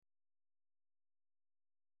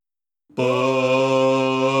Books.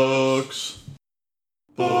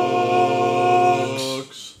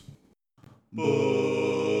 Books.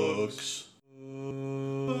 Books.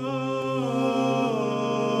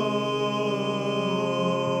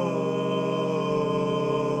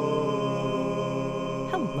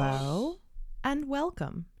 Hello, and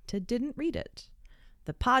welcome to Didn't Read It,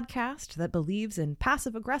 the podcast that believes in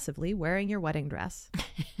passive-aggressively wearing your wedding dress.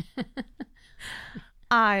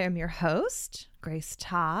 I am your host, Grace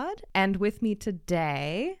Todd, and with me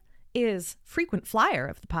today is frequent flyer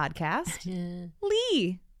of the podcast,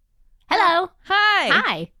 Lee. Hello. Hi.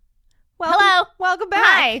 Hi. Welcome, Hello. Welcome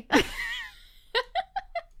back. Hi.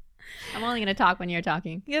 I'm only going to talk when you're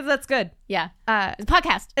talking. Yeah, that's good. Yeah. It's It's a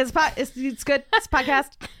podcast. It's good. It's a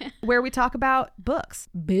podcast where we talk about books.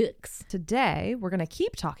 Books. Today, we're going to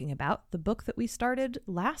keep talking about the book that we started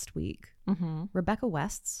last week, Rebecca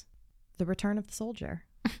West's The Return of the Soldier.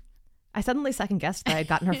 I suddenly second-guessed that I'd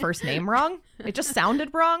gotten her first name wrong. It just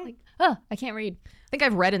sounded wrong. Oh, I can't read. I think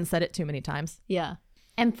I've read and said it too many times. Yeah.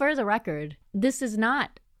 And for the record, this is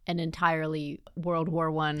not an entirely World War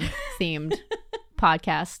I themed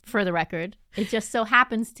podcast, for the record. It just so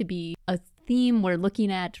happens to be a theme we're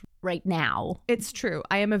looking at right now. It's true.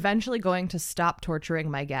 I am eventually going to stop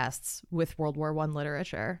torturing my guests with World War I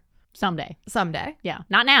literature. Someday. Someday. Yeah.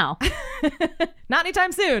 Not now. Not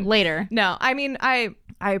anytime soon. Later. No, I mean, I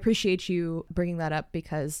appreciate you bringing that up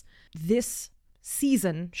because this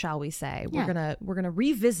season, shall we say, Yeah. we're gonna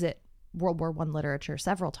revisit World War I literature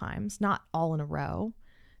several times, not all in a row.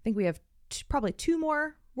 I think we have probably two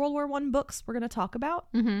more World War I books we're going to talk about.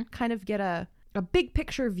 Kind of get a big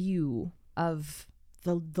picture view of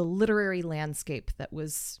the literary landscape that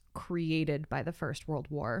was created by the First World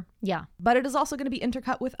War. Yeah. But it is also going to be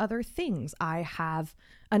intercut with other things. I have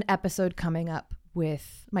an episode coming up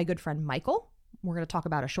with my good friend Michael. We're going to talk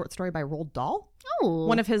about a short story by Roald Dahl. Oh.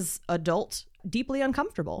 One of his adult, deeply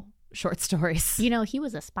uncomfortable short stories. You know, he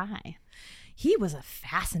was a spy. He was a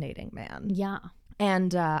fascinating man. Yeah.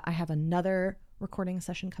 And I have another recording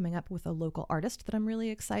session coming up with a local artist that I'm really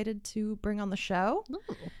excited to bring on the show.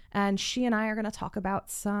 Ooh. And she and I are going to talk about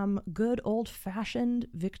some good old-fashioned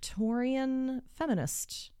Victorian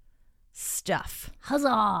feminist stuff.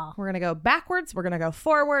 Huzzah. We're going to go backwards. We're going to go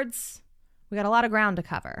forwards. We got a lot of ground to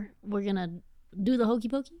cover. We're going to do the hokey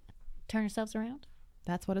pokey, turn ourselves around.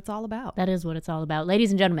 That's what it's all about. That is what it's all about. Ladies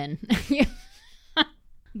and gentlemen,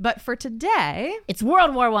 But for today, it's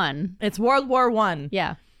World War I. it's World War I.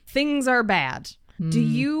 Yeah. Things are bad. Do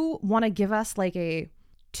you want to give us like a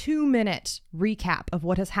 2-minute recap of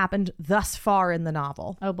what has happened thus far in the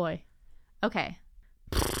novel? Oh, boy. Okay.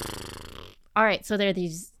 All right. So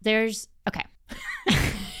there's, okay.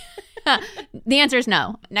 The answer is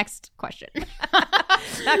no. Next question.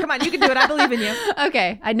 Now, come on, you can do it. I believe in you.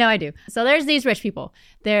 Okay. I know I do. So there's these rich people.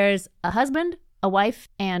 There's a husband, a wife,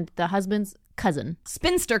 and the husband's cousin.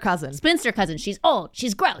 Spinster cousin. Spinster cousin. She's old.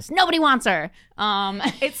 She's gross. Nobody wants her.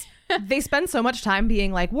 They spend so much time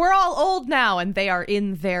being like, we're all old now, and they are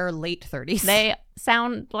in their late 30s. They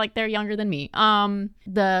sound like they're younger than me.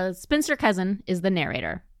 The spinster cousin is the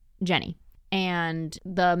narrator, Jenny. And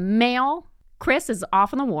the male, Chris, is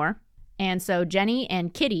off in the war. And so Jenny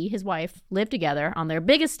and Kitty, his wife, live together on their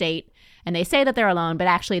big estate. And they say that they're alone, but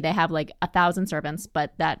actually they have like 1,000 servants,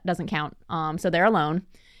 but that doesn't count. So they're alone.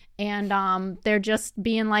 And they're just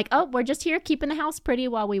being like, oh, we're just here keeping the house pretty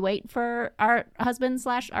while we wait for our husband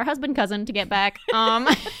cousin to get back.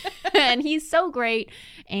 And he's so great.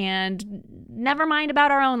 And never mind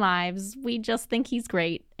about our own lives. We just think he's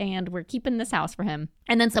great. And we're keeping this house for him.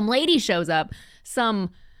 And then some lady shows up.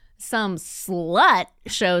 Some slut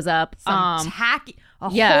shows up. Tacky,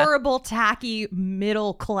 yeah. horrible, tacky,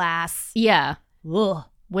 middle class. Yeah. Ugh.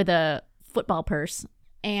 With a football purse.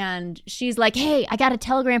 And she's like, hey, I got a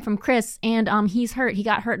telegram from Chris, and he's hurt. He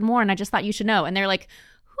got hurt more, and I just thought you should know. And they're like,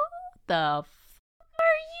 who the f***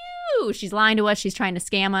 are you? She's lying to us. She's trying to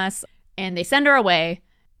scam us. And they send her away.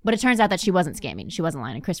 But it turns out that she wasn't scamming. She wasn't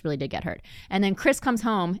lying, and Chris really did get hurt. And then Chris comes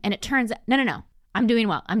home, and it turns out, no. I'm doing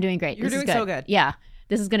well. I'm doing great. You're this doing is good. so good. Yeah.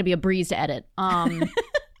 This is going to be a breeze to edit.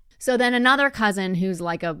 So then another cousin who's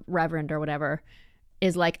like a reverend or whatever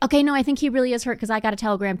is like, okay, no, I think he really is hurt because I got a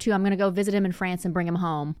telegram too. I'm going to go visit him in France and bring him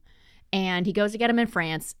home. And he goes to get him in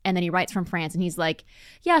France, and then he writes from France, and he's like,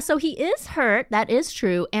 yeah, so he is hurt. That is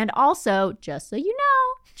true. And also, just so you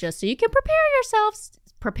know, just so you can prepare yourselves,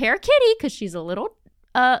 prepare Kitty because she's a little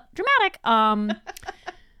dramatic.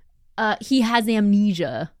 He has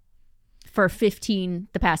amnesia for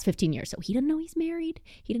the past 15 years. So he didn't know he's married.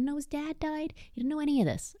 He didn't know his dad died. He didn't know any of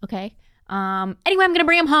this. Okay. Anyway, I'm going to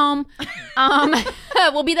bring him home.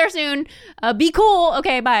 We'll be there soon. Be cool.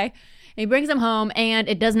 Okay, bye. he brings him home, and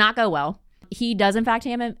it does not go well. He does, in fact,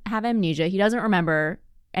 have amnesia. He doesn't remember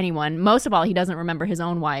anyone. Most of all, he doesn't remember his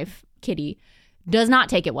own wife, Kitty. Does not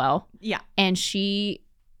take it well. Yeah. And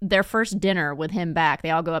their first dinner with him back, they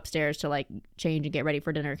all go upstairs to like change and get ready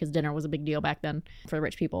for dinner because dinner was a big deal back then for the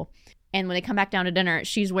rich people. And when they come back down to dinner,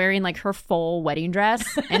 she's wearing like her full wedding dress.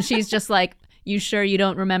 And she's just like, you sure you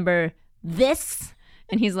don't remember this?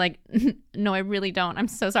 And he's like, no, I really don't. I'm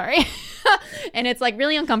so sorry. And it's like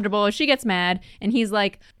really uncomfortable. She gets mad. And he's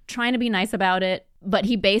like trying to be nice about it. But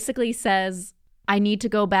he basically says, I need to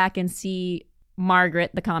go back and see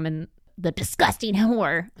Margaret, the disgusting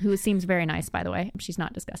whore, who seems very nice, by the way. She's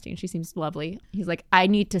not disgusting. She seems lovely. He's like, I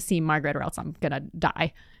need to see Margaret or else I'm going to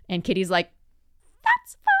die. And Kitty's like,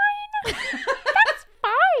 that's fine. That's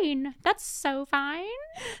fine. That's so fine.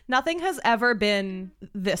 Nothing has ever been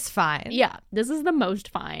this fine. Yeah, this is the most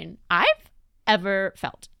fine I've ever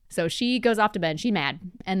felt. So she goes off to bed. She's mad.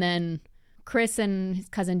 And then Chris and his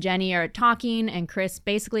cousin Jenny are talking, and Chris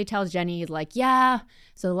basically tells Jenny, like, yeah,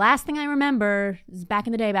 so the last thing I remember is back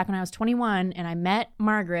in the day, back when I was 21, and I met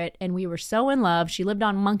Margaret, and we were so in love. She lived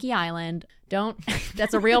on Monkey Island.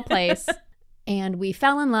 That's a real place. And we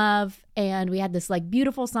fell in love, and we had this, like,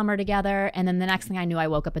 beautiful summer together, and then the next thing I knew, I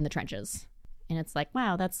woke up in the trenches. And it's like,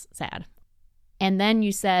 wow, that's sad. And then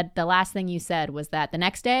the last thing you said was that the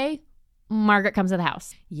next day, Margaret comes to the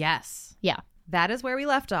house. Yes. Yeah. That is where we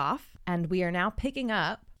left off. And we are now picking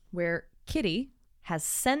up where Kitty has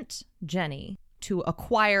sent Jenny to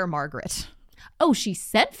acquire Margaret. Oh, she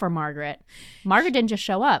sent for Margaret. Margaret didn't just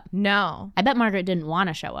show up. No. I bet Margaret didn't want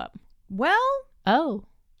to show up. Well. Oh.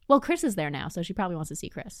 Well, Chris is there now, so she probably wants to see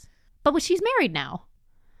Chris. But she's married now.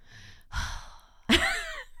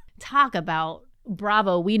 Talk about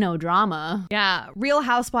Bravo, we know drama. Yeah. Real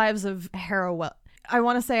Housewives of Harrowell. I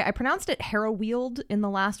want to say I pronounced it Harrowweald in the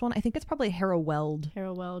last one. I think it's probably Harroweld.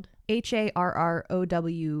 Harroweld.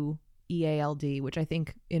 Harrowweald, which I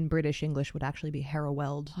think in British English would actually be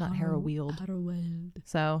Harroweld, not Harrowweald. Harroweld.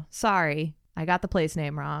 So, sorry. I got the place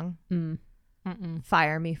name wrong.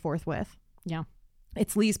 Fire me forthwith. Yeah.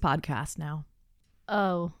 It's Lee's podcast now.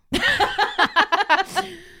 Oh.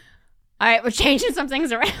 All right, we're changing some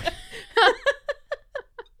things around.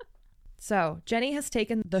 So, Jenny has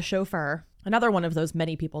taken the chauffeur, another one of those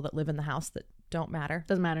many people that live in the house that don't matter.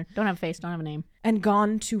 Doesn't matter. Don't have a face, don't have a name. And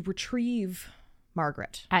gone to retrieve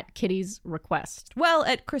Margaret. At Kitty's request. Well,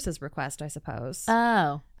 at Chris's request, I suppose.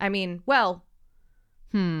 Oh. I mean, well,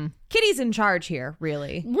 Kitty's in charge here,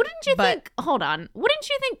 really. Wouldn't you think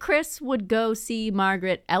Chris would go see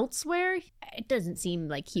Margaret elsewhere? It doesn't seem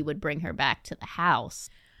like he would bring her back to the house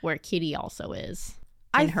where Kitty also is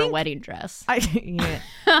in her wedding dress.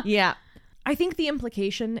 Yeah. I think the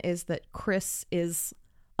implication is that Chris is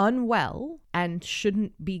unwell and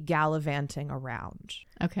shouldn't be gallivanting around.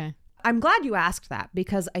 Okay. I'm glad you asked that,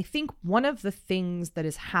 because I think one of the things that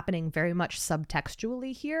is happening very much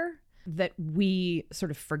subtextually here that we sort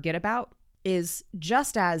of forget about is,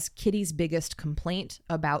 just as Kitty's biggest complaint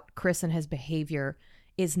about Chris and his behavior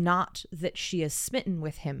is not that she is smitten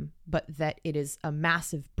with him, but that it is a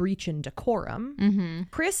massive breach in decorum,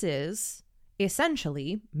 Chris is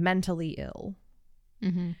essentially mentally ill.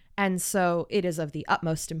 And so it is of the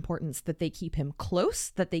utmost importance that they keep him close,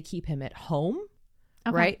 that they keep him at home,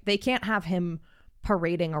 right? They can't have him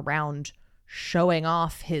parading around showing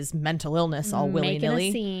off his mental illness all willy-nilly. Making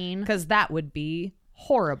a scene. Because that would be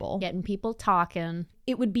horrible. Getting people talking.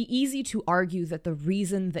 It would be easy to argue that the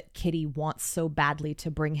reason that Kitty wants so badly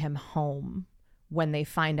to bring him home when they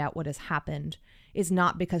find out what has happened is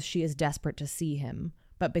not because she is desperate to see him,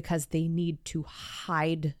 but because they need to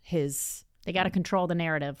hide his... They got to control the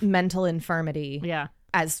narrative. Mental infirmity. Yeah.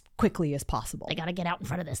 As quickly as possible. They got to get out in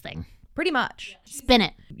front of this thing. Pretty much. Spin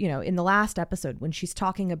it. You know, in the last episode, when she's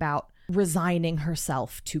talking about resigning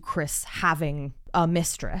herself to Chris having a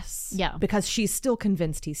mistress. Yeah. Because she's still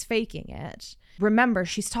convinced he's faking it. Remember,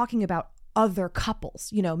 she's talking about other couples.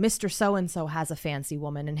 You know, Mr. So-and-so has a fancy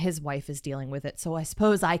woman and his wife is dealing with it. So I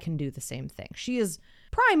suppose I can do the same thing. She is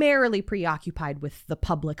primarily preoccupied with the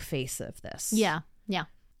public face of this. Yeah. Yeah.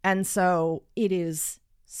 And so it is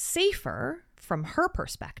safer from her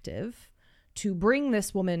perspective to bring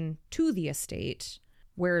this woman to the estate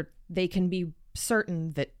where they can be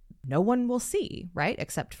certain that no one will see, right?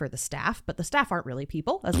 Except for the staff. But the staff aren't really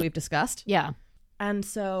people, as we've discussed. Yeah. And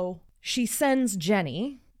so she sends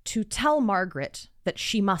Jenny to tell Margaret that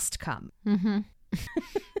she must come.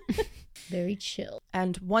 Very chill.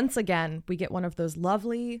 And once again, we get one of those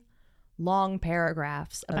lovely long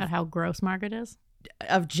paragraphs about how gross Margaret is.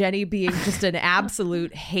 Of Jenny being just an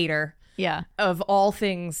absolute hater. Yeah. Of all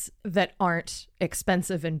things that aren't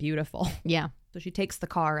expensive and beautiful. Yeah. So she takes the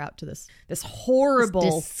car out to this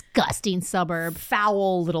horrible, disgusting suburb.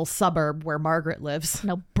 foul little suburb where Margaret lives.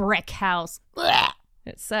 No brick house. Ugh.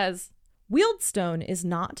 It says, Wealdstone is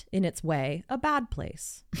not, in its way, a bad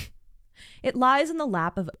place. It lies in the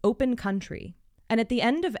lap of open country, and at the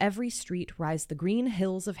end of every street rise the green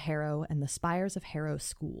hills of Harrow and the spires of Harrow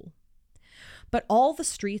School. But all the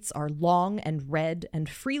streets are long and red and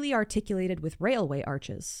freely articulated with railway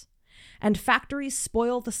arches, and factories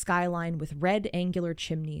spoil the skyline with red angular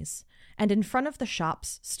chimneys, and in front of the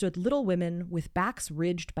shops stood little women with backs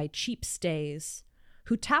ridged by cheap stays,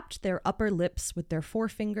 who tapped their upper lips with their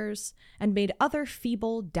forefingers and made other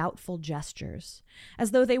feeble, doubtful gestures, as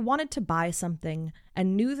though they wanted to buy something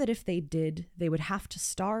and knew that if they did, they would have to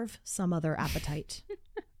starve some other appetite.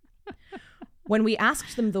 When we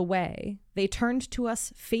asked them the way, they turned to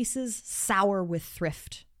us faces sour with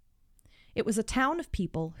thrift. It was a town of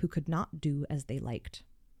people who could not do as they liked.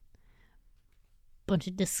 Bunch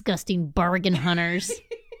of disgusting bargain hunters.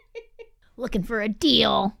 Looking for a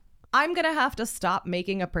deal. I'm going to have to stop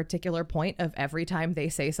making a particular point of every time they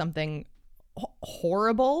say something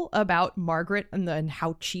horrible about Margaret and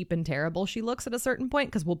how cheap and terrible she looks at a certain point,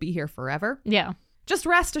 because we'll be here forever. Yeah. Just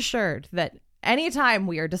rest assured that anytime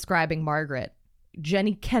we are describing Margaret,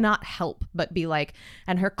 Jenny cannot help but be like,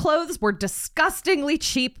 and her clothes were disgustingly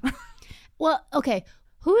cheap. Well, okay.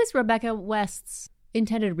 Who is Rebecca West's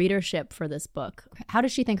intended readership for this book? How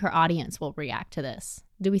does she think her audience will react to this?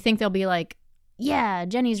 Do we think they'll be like, yeah,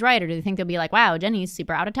 Jenny's right? Or do they think they'll be like, wow, Jenny's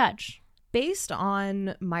super out of touch? Based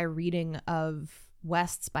on my reading of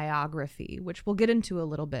West's biography, which we'll get into a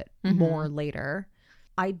little bit more later,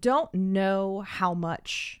 I don't know how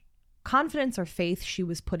much confidence or faith she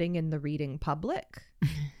was putting in the reading public.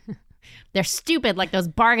 They're stupid like those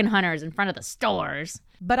bargain hunters in front of the stores.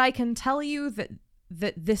 But I can tell you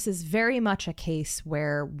that this is very much a case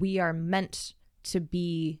where we are meant to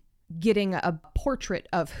be getting a portrait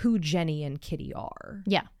of who Jenny and Kitty are.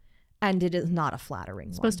 Yeah. And it is not a flattering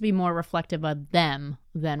one. Supposed to be more reflective of them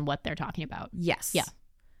than what they're talking about. Yes. Yeah.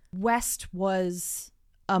 West was,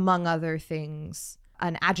 among other things,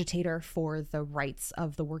 an agitator for the rights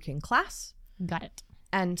of the working class. Got it.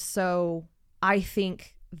 And so I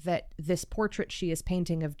think that this portrait she is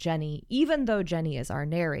painting of Jenny, even though Jenny is our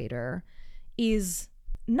narrator, is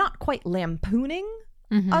not quite lampooning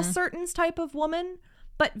a certain type of woman,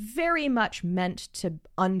 but very much meant to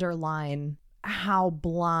underline how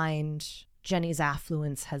blind Jenny's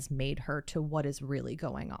affluence has made her to what is really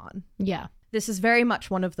going on. Yeah. This is very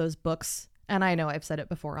much one of those books, and I know I've said it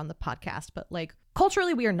before on the podcast, but like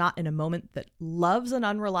culturally we are not in a moment that loves an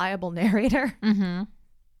unreliable narrator.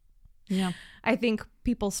 Yeah. I think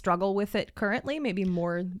people struggle with it currently, maybe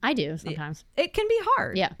more. I do sometimes. It can be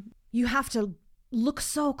hard. Yeah. You have to look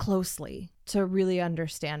so closely to really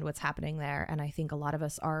understand what's happening there. And I think a lot of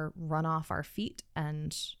us are run off our feet,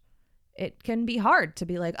 and it can be hard to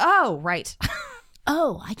be like, oh, right.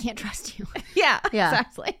 Oh, I can't trust you. Yeah, Yeah.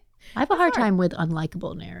 exactly. I have a hard time with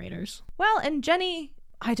unlikable narrators. Well, and Jenny,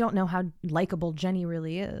 I don't know how likable Jenny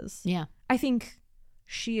really is. Yeah. I think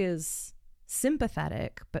she is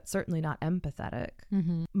sympathetic, but certainly not empathetic.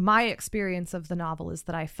 My experience of the novel is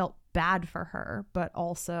that I felt bad for her, but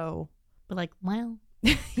also, But like, well.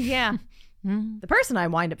 yeah. The person I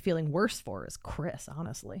wind up feeling worse for is Chris,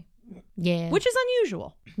 honestly. Yeah. Which is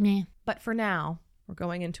unusual. Yeah. But for now, we're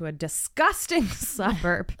going into a disgusting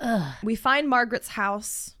suburb. Ugh. We find Margaret's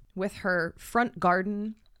house with her front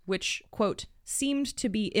garden, which, quote, seemed to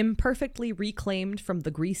be imperfectly reclaimed from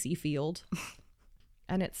the greasy field.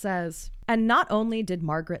 And it says, and not only did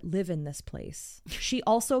Margaret live in this place, she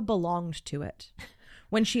also belonged to it.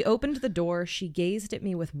 When she opened the door, she gazed at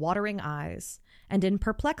me with watering eyes, and in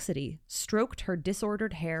perplexity stroked her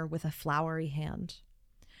disordered hair with a flowery hand.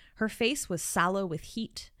 Her face was sallow with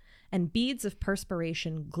heat, and beads of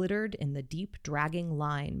perspiration glittered in the deep, dragging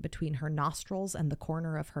line between her nostrils and the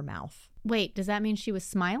corner of her mouth. Wait, does that mean she was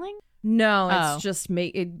smiling? No, Oh. it's just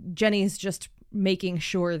Jenny's just making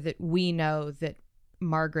sure that we know that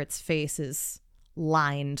Margaret's face is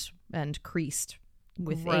lined and creased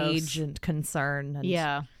with Gross. age and concern. And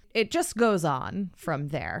Yeah. it just goes on from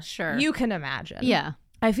there. Sure. You can imagine. Yeah.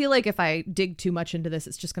 I feel like if I dig too much into this,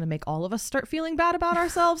 it's just going to make all of us start feeling bad about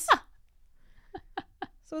ourselves.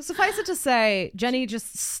 So suffice it to say, Jenny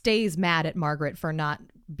just stays mad at Margaret for not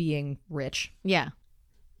being rich. Yeah.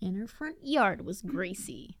 And her front yard was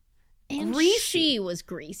greasy. And Greasy? she was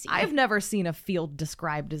greasy. I've never seen a field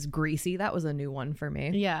described as greasy. That was a new one for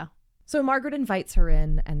me. Yeah. So Margaret invites her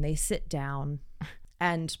in and they sit down,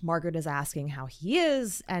 and Margaret is asking how he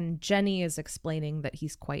is, and Jenny is explaining that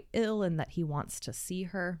he's quite ill and that he wants to see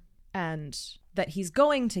her. and that he's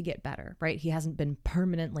going to get better, right? He hasn't been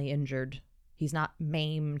permanently injured. He's not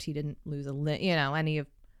maimed. He didn't lose a limb,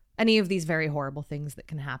 any of these very horrible things that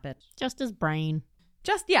can happen. Just his brain.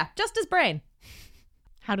 Just his brain.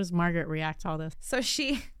 How does Margaret react to all this? So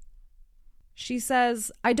she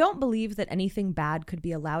says, I don't believe that anything bad could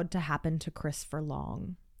be allowed to happen to Chris for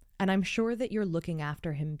long. And I'm sure that you're looking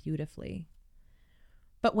after him beautifully.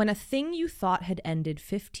 But when a thing you thought had ended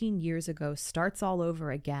 15 years ago starts all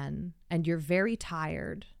over again, and you're very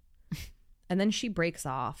tired, and then she breaks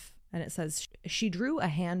off, and it says, she drew a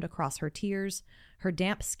hand across her tears, her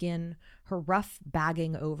damp skin, her rough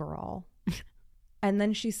bagging overall. And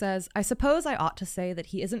then she says, I suppose I ought to say that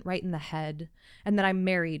he isn't right in the head, and that I'm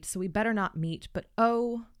married, so we better not meet, but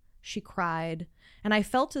oh, she cried, and I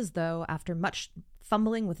felt as though, after much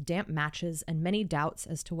fumbling with damp matches and many doubts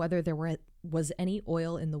as to whether there was any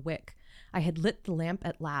oil in the wick, I had lit the lamp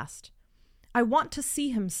at last. I want to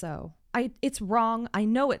see him so. It's wrong. I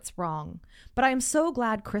know it's wrong. But I am so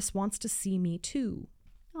glad Chris wants to see me too.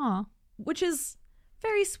 Aw. Which is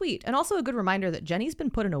very sweet. And also a good reminder that Jenny's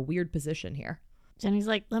been put in a weird position here. Jenny's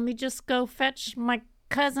like, let me just go fetch my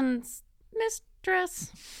cousin's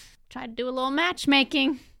mistress. Try to do a little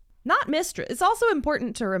matchmaking. Not mistress. It's also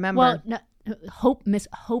important to remember. Well, no,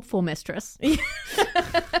 hopeful mistress.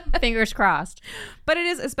 Fingers crossed. But it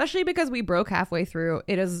is, especially because we broke halfway through,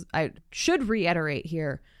 I should reiterate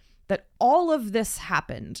here that all of this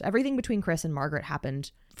happened, everything between Chris and Margaret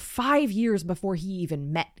happened 5 years before he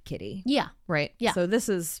even met Kitty. Yeah. Right? Yeah. So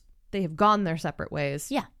they have gone their separate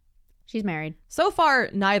ways. Yeah. She's married. So far,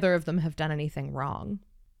 neither of them have done anything wrong.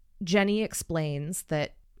 Jenny explains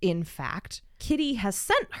that, in fact, Kitty has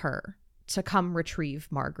sent her to come retrieve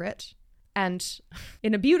Margaret. And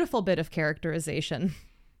in a beautiful bit of characterization,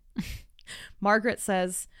 Margaret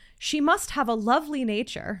says, she must have a lovely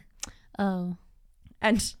nature. Oh.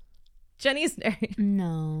 And Jenny's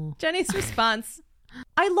response,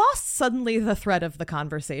 I lost suddenly the thread of the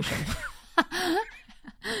conversation.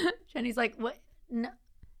 Jenny's like, what?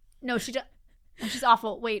 No, she's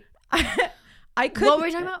awful. Wait. What were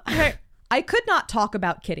we talking about? I could not talk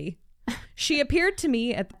about Kitty. She appeared to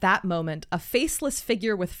me at that moment a faceless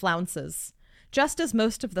figure with flounces, just as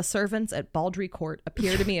most of the servants at Baldry Court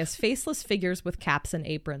appear to me as faceless figures with caps and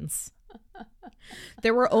aprons.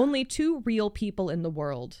 There were only two real people in the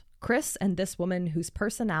world, Chris and this woman whose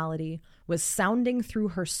personality was sounding through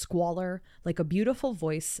her squalor like a beautiful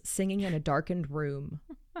voice singing in a darkened room.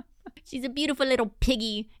 She's a beautiful little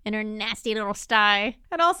piggy in her nasty little sty.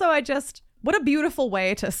 And also what a beautiful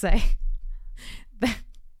way to say that.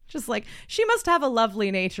 Just like, she must have a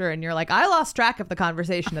lovely nature. And you're like, I lost track of the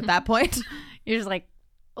conversation at that point. You're just like,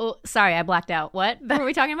 oh, sorry, I blacked out. What were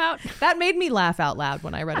we talking about? That made me laugh out loud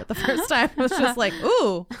when I read it the first time. It was just like,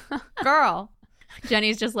 ooh, girl.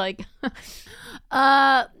 Jenny's just like,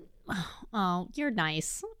 oh, you're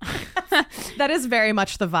nice. That is very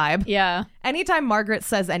much the vibe. Yeah. Anytime Margaret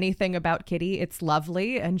says anything about Kitty, it's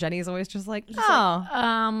lovely. And Jenny's always just like,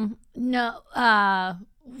 no,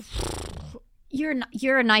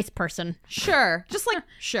 You're a nice person. Sure. Just like,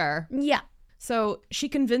 sure. Yeah. So she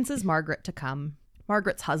convinces Margaret to come.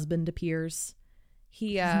 Margaret's husband appears.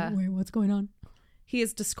 Wait, what's going on? He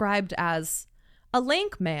is described as a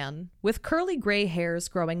lank man with curly gray hairs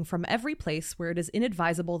growing from every place where it is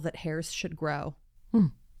inadvisable that hairs should grow.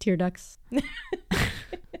 Tear ducts.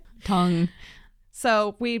 Tongue.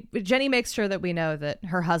 So Jenny makes sure that we know that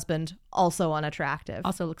her husband, also unattractive.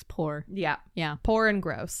 Also looks poor. Yeah. Yeah. Poor and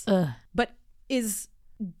gross. Ugh. But is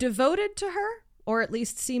devoted to her, or at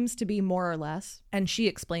least seems to be more or less. And she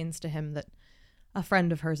explains to him that a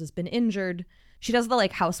friend of hers has been injured. She does the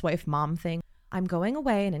like housewife mom thing. I'm going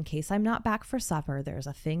away, and in case I'm not back for supper, there's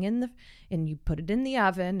a thing and you put it in the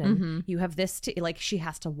oven, and you have this like she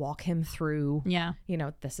has to walk him through. Yeah.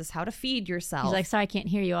 This is how to feed yourself. He's like, sorry, I can't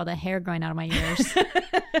hear you. All the hair growing out of my ears.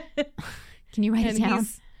 Can you write it down?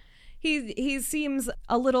 He seems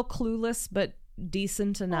a little clueless, but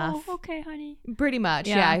decent enough. Oh, okay, honey. Pretty much,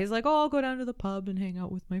 yeah. He's like, I'll go down to the pub and hang out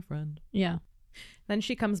with my friend. Yeah. Then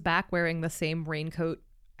she comes back wearing the same raincoat,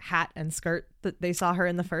 hat, and skirt that they saw her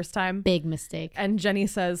in the first time. Big mistake. And Jenny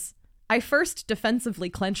says, I first defensively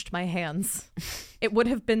clenched my hands. It would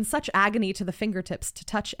have been such agony to the fingertips to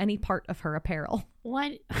touch any part of her apparel.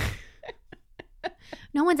 What?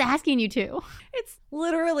 No one's asking you to. It's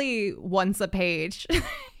literally once a page.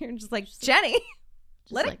 You're just like, Jenny,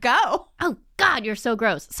 let it like, go. Oh, God, you're so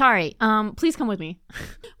gross. Sorry. Please come with me.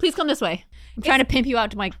 Please come this way. I'm trying to pimp you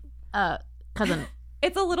out to my cousin.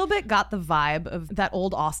 It's a little bit got the vibe of that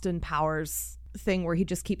old Austin Powers thing where he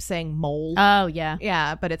just keeps saying mole. Oh, yeah.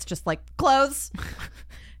 Yeah, but it's just like clothes.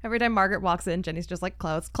 Every time Margaret walks in, Jenny's just like,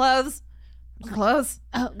 clothes, clothes, clothes.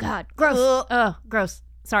 Oh God, gross. Oh, gross.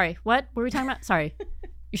 Sorry. What were we talking about? Sorry.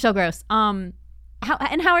 You're so gross. How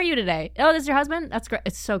are you today? Oh, this is your husband? That's great.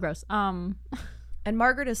 It's so gross. And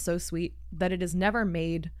Margaret is so sweet that it is never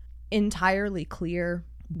made entirely clear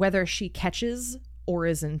whether she catches or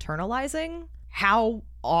is internalizing how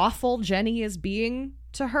awful Jenny is being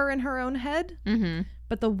to her in her own head. Mm-hmm.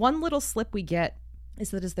 But the one little slip we get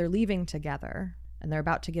is that as they're leaving together and they're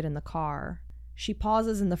about to get in the car, she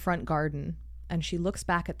pauses in the front garden and she looks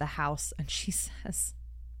back at the house and she says,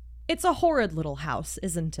 "It's a horrid little house,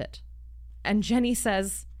 isn't it?" And Jenny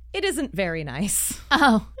says, "It isn't very nice."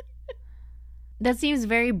 Oh. That seems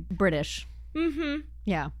very British. Mm-hmm.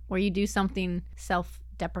 Yeah, where you do something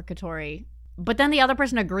self-deprecatory, but then the other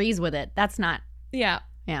person agrees with it. That's not, Yeah.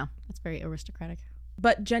 that's very aristocratic.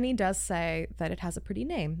 But Jenny does say that it has a pretty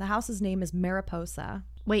name. The house's name is Mariposa.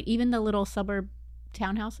 Wait, even the little suburb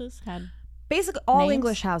townhouses had Basically, all names?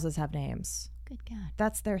 English houses have names. Good God.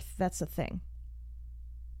 That's a thing.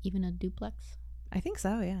 Even a duplex? I think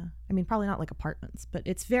so, yeah. I mean, probably not like apartments, but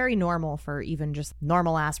it's very normal for even just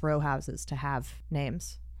normal ass row houses to have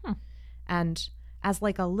names. And as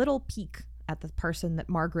like a little peek at the person that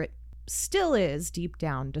Margaret still is deep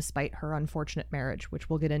down, despite her unfortunate marriage, which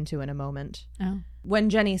we'll get into in a moment. Oh. When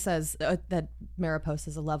Jenny says that Mariposa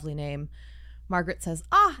is a lovely name, Margaret says,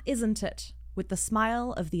 "Ah, isn't it?" with the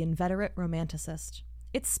smile of the inveterate romanticist.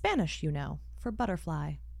 "It's Spanish, you know, for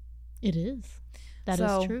butterfly." It is. That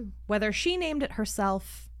So, is true. whether she named it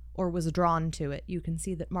herself or was drawn to it, you can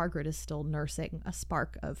see that Margaret is still nursing a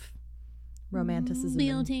spark of romanticism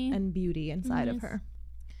Beauty. and beauty inside of Yes. her.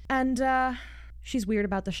 And she's weird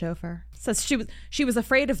about the chauffeur. Says she was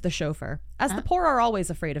afraid of the chauffeur, as the poor are always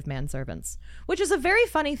afraid of manservants, which is a very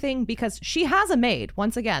funny thing because she has a maid,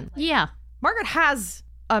 once again. Yeah. Margaret has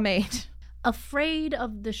a maid. Afraid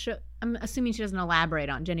of the show. I'm assuming Jenny doesn't elaborate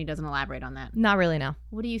on that. Not really, no.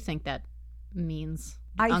 What do you think that means?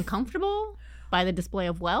 I- Uncomfortable by the display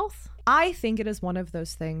of wealth? I think it is one of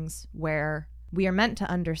those things where we are meant to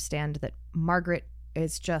understand that Margaret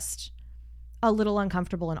is just a little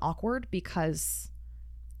uncomfortable and awkward because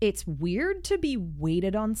it's weird to be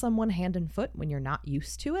waited on someone hand and foot when you're not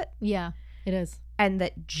used to it. Yeah, it is. And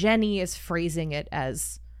that Jenny is phrasing it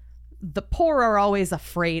as the poor are always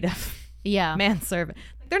afraid of Yeah. manservant.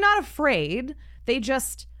 They're not afraid. They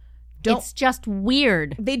just don't. It's just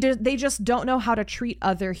weird. They just don't know how to treat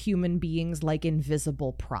other human beings like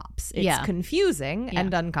invisible props. It's Yeah. confusing Yeah.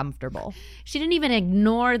 and uncomfortable. She didn't even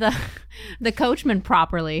ignore the coachman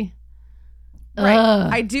properly. Right. Ugh.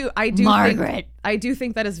 I do Margaret. I do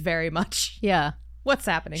think that is very much Yeah. what's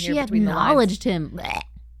happening here She between the lines. acknowledged him. Blech.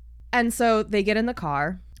 And so they get in the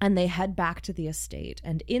car and they head back to the estate.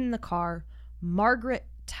 And in the car, Margaret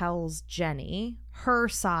tells Jenny her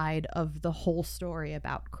side of the whole story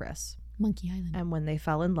about Chris Monkey Island. and when they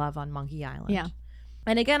fell in love on Monkey Island. Yeah.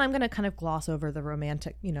 And again, I'm going to kind of gloss over the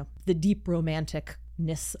romantic, the deep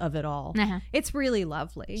romanticness of it all. Uh-huh. It's really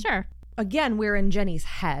lovely. Sure. Again, we're in Jenny's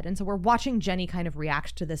head. And so we're watching Jenny kind of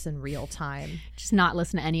react to this in real time. Just not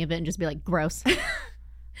listen to any of it and just be like, gross.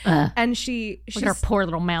 Ugh. And she Look at her poor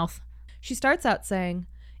little mouth. She starts out saying,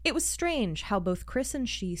 "It was strange how both Chris and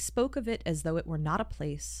she spoke of it as though it were not a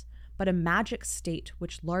place, but a magic state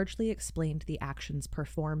which largely explained the actions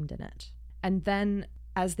performed in it." And then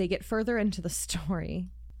as they get further into the story,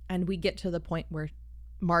 and we get to the point where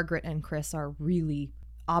Margaret and Chris are really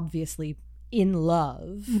obviously in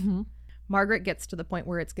love, Margaret gets to the point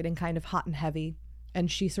where it's getting kind of hot and heavy, and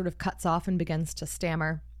she sort of cuts off and begins to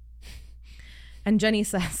stammer. And Jenny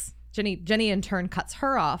says, Jenny in turn cuts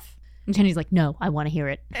her off. And Jenny's like, no, I want to hear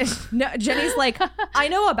it. No, Jenny's like, "I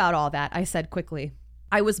know about all that," I said quickly.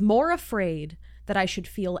 "I was more afraid that I should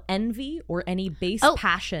feel envy or any base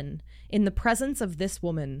passion in the presence of this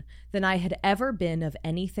woman than I had ever been of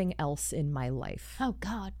anything else in my life." Oh,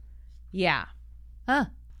 God. Yeah.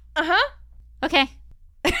 Uh-huh. Okay.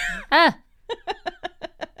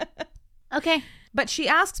 Okay. But she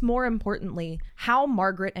asks, more importantly, how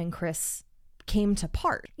Margaret and Chris came to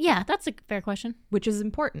part, Yeah, that's a fair question. which is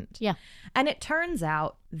important. Yeah. And it turns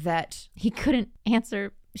out that He couldn't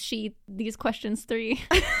answer these questions 3.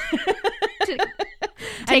 To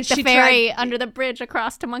take the she ferry under the bridge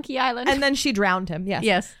across to Monkey Island. and then she drowned him. Yes.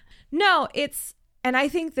 yes. No, and I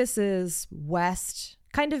think this is West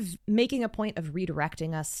kind of making a point of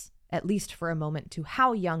redirecting us, at least for a moment, to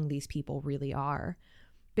how young these people really are.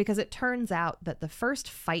 Because it turns out that the first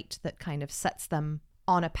fight that kind of sets them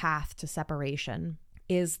on a path to separation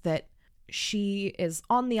is that she is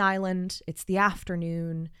on the island. It's the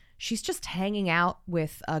afternoon. She's just hanging out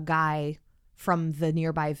with a guy from the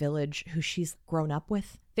nearby village who she's grown up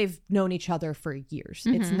with. they've known each other for years.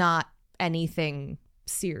 It's not anything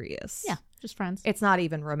serious. Yeah, just friends. It's not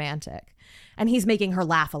even romantic. And he's making her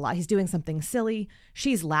laugh a lot. He's doing something silly.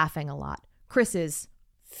 She's laughing a lot. Chris is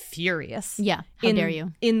furious. Yeah, how dare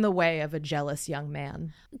you? In the way of a jealous young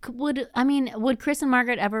man. Would Chris and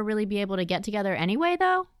Margaret ever really be able to get together anyway,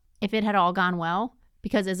 though? If it had all gone well?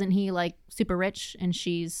 Because isn't he like super rich and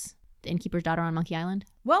she's the innkeeper's daughter on Monkey Island?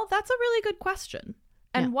 Well, that's a really good question.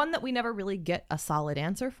 And one that we never really get a solid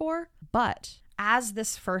answer for. But as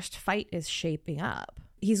this first fight is shaping up,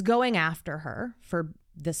 he's going after her for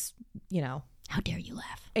this, How dare you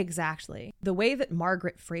laugh? Exactly. The way that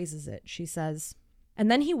Margaret phrases it, she says,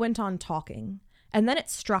 and then he went on talking, and then it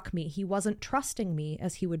struck me he wasn't trusting me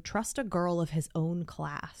as he would trust a girl of his own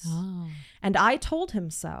class. Oh. And I told him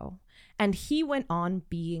so, and he went on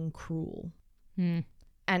being cruel.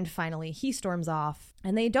 And finally, he storms off,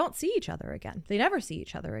 and they don't see each other again. They never see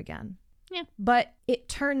each other again. Yeah. But it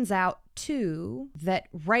turns out, too, that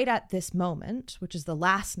right at this moment, which is the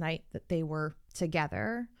last night that they were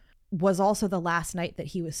together, was also the last night that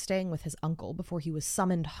he was staying with his uncle before he was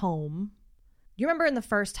summoned home. You remember in the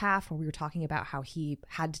first half where we were talking about how he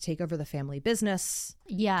had to take over the family business?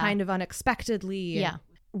 Yeah. Kind of unexpectedly. Yeah.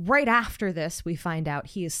 Right after this, we find out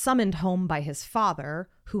he is summoned home by his father,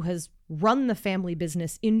 who has run the family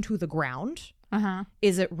business into the ground,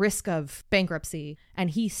 is at risk of bankruptcy, and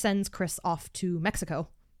he sends Chris off to Mexico,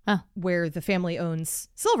 where the family owns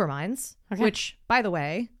silver mines, which, by the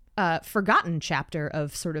way, forgotten chapter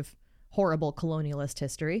of sort of horrible colonialist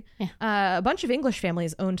history. Yeah. A bunch of English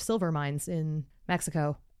families owned silver mines in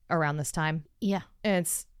Mexico around this time. Yeah. And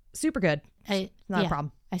it's super good. It's not a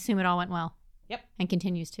problem. I assume it all went well. Yep. And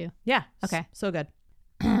continues to. Yeah. Okay. So good.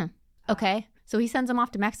 Okay. So he sends him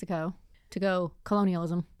off to Mexico to go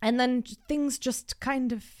colonialism. And then things just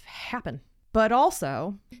kind of happen. But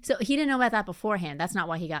also... So he didn't know about that beforehand. That's not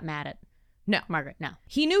why he got mad at Margaret. No.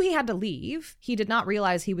 He knew he had to leave. He did not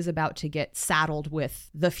realize he was about to get saddled with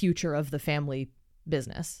the future of the family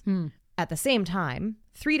business. At the same time,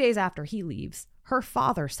 3 days after he leaves, her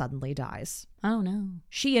father suddenly dies. Oh, no.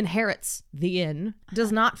 She inherits the inn,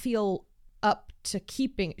 does not feel up to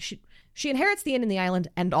keeping... She inherits the inn in the island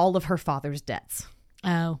and all of her father's debts.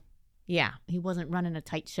 Oh. Yeah. He wasn't running a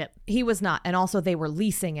tight ship. He was not. And also they were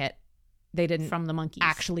leasing it. They didn't... From the monkeys.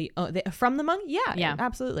 Actually... from the monkey? Yeah.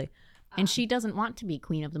 Absolutely. And she doesn't want to be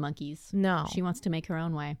queen of the monkeys. No. She wants to make her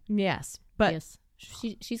own way. Yes. But yes.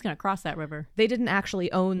 She's going to cross that river. They didn't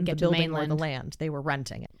actually own the building or the mainland. land. They were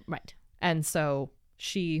renting it. Right. And so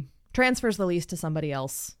she transfers the lease to somebody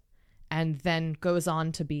else and then goes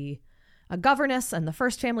on to be a governess. And the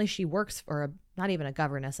first family she works for, not even a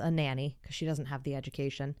governess, a nanny, because she doesn't have the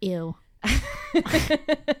education. Ew.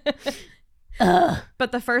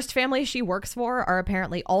 But the first family she works for are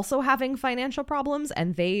apparently also having financial problems,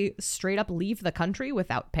 and they straight up leave the country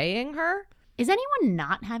without paying her. Is anyone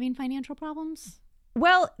not having financial problems?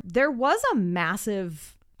 Well, there was a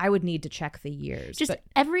massive... I would need to check the years. Just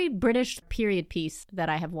every British period piece that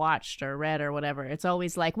I have watched or read or whatever, it's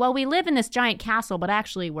always like, well, we live in this giant castle, but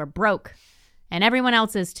actually we're broke. And everyone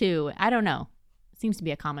else is too. I don't know. It seems to be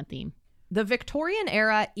a common theme. The Victorian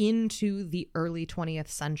era into the early 20th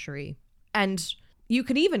century. And you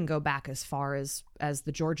could even go back as far as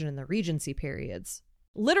the Georgian and the Regency periods.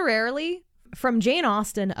 Literally, from Jane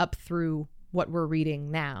Austen up through what we're reading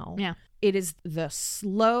now, it is the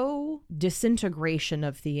slow disintegration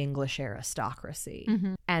of the English aristocracy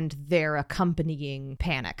and their accompanying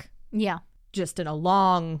panic. Yeah. Just in a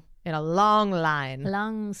long line.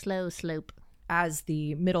 Long, slow slope. As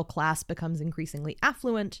the middle class becomes increasingly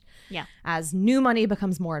affluent, yeah, as new money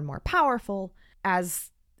becomes more and more powerful,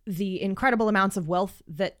 as the incredible amounts of wealth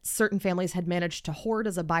that certain families had managed to hoard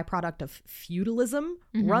as a byproduct of feudalism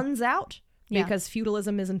runs out because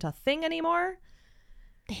feudalism isn't a thing anymore.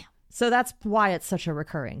 Damn. So that's why it's such a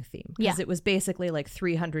recurring theme. Because Yeah. it was basically like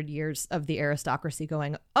 300 years of the aristocracy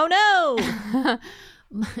going, oh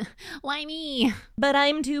no! Why me? But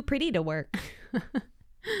I'm too pretty to work.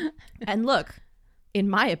 And look, in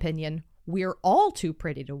my opinion, we're all too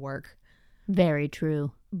pretty to work. Very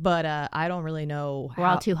true. But I don't really know We're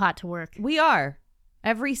all too hot to work. We are.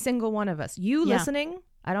 Every single one of us. You Yeah. listening,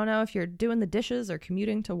 I don't know if you're doing the dishes or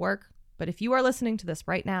commuting to work, but if you are listening to this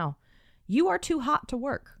right now, you are too hot to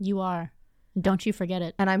work. You are. Don't you forget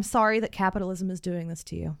it. And I'm sorry that capitalism is doing this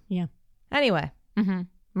to you. Yeah. Anyway,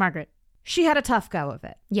 Margaret. she had a tough go of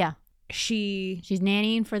it. Yeah. She's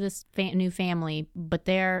nannying for this new family, but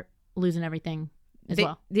they're losing everything as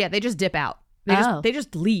well. Yeah, they just dip out. They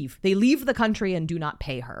just leave. They leave the country and do not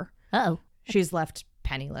pay her. Uh-oh. She's left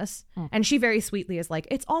penniless. And she very sweetly is like,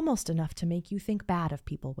 it's almost enough to make you think bad of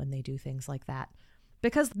people when they do things like that.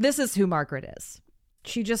 because this is who Margaret is.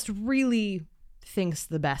 She just really thinks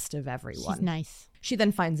the best of everyone. She's nice. She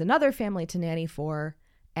then finds another family to nanny for,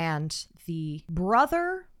 and the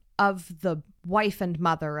brother of the wife and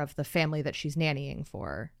mother of the family that she's nannying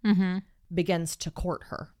for begins to court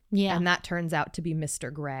her. Yeah. And that turns out to be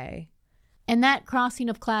Mr. Gray. And that crossing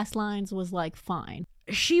of class lines was like fine.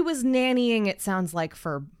 She was nannying, it sounds like,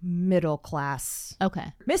 for middle class.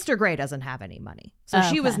 Okay. Mr. Gray doesn't have any money. So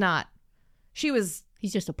she was not. He's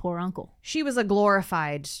just a poor uncle. She was a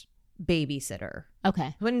glorified babysitter.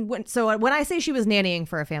 Okay. When I say she was nannying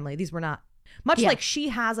for a family, these were not much like she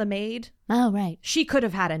has a maid. Oh, right. She could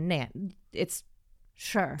have had a nan.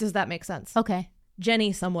 Sure. Does that make sense? Okay.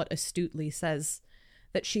 Jenny somewhat astutely says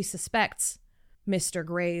that she suspects Mr.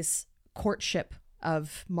 Gray's courtship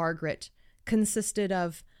of Margaret consisted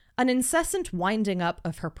of an incessant winding up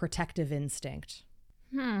of her protective instinct.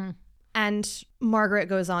 And Margaret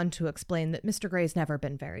goes on to explain that Mr. Gray's never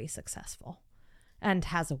been very successful and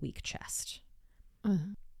has a weak chest.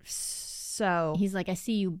 So he's like, I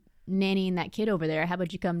see you nannying that kid over there. How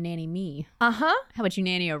about you come nanny me? Uh-huh. How about you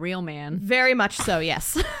nanny a real man? Very much so,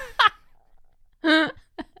 yes.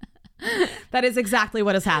 That is exactly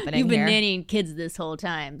what is happening. You've been here. nannying kids this whole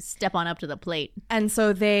time. Step on up to the plate. And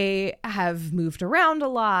so they have moved around a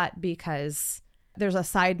lot because there's a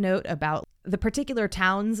side note about the particular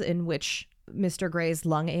towns in which Mr. Gray's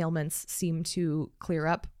lung ailments seem to clear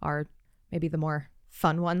up are maybe the more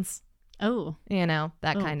fun ones. Oh. You know,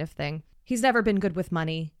 that kind of thing. He's never been good with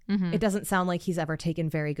money. Mm-hmm. It doesn't sound like he's ever taken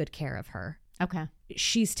very good care of her. Okay.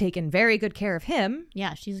 She's taken very good care of him.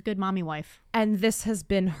 Yeah, she's a good mommy wife. And this has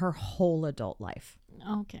been her whole adult life.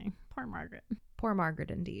 Okay. Poor Margaret. Poor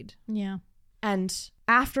Margaret, indeed. Yeah. And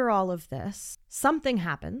after all of this, something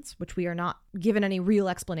happens, which we are not given any real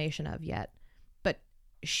explanation of yet. But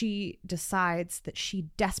she decides that she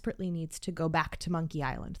desperately needs to go back to Monkey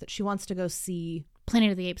Island, that she wants to go see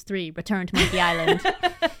Planet of the Apes 3, Return to Monkey Island.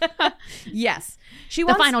 Yes.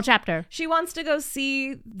 The final chapter. She wants to go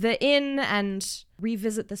see the inn and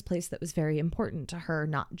revisit this place that was very important to her,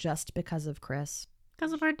 not just because of Chris.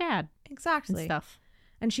 Because of her dad. Exactly. And stuff.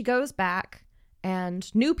 And she goes back,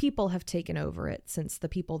 and new people have taken over it since the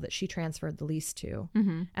people that she transferred the lease to.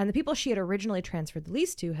 Mm-hmm. And the people she had originally transferred the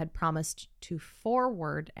lease to had promised to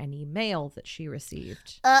forward any mail that she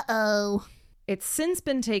received. Uh-oh. It's since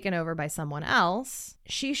been taken over by someone else.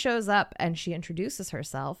 She shows up and she introduces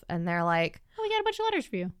herself, and they're like, Oh, we got a bunch of letters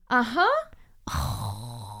for you. Uh-huh.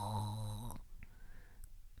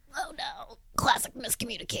 Oh no. Classic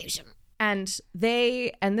miscommunication. And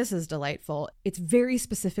this is delightful, it's very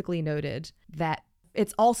specifically noted that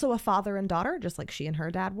it's also a father and daughter, just like she and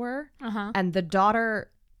her dad were. Uh-huh. And the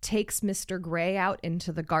daughter takes Mr. Gray out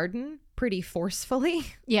into the garden pretty forcefully.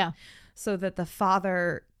 Yeah. So that the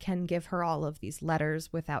father can give her all of these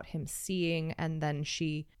letters without him seeing. And then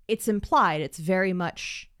it's implied, it's very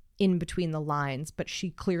much in between the lines, but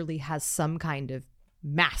she clearly has some kind of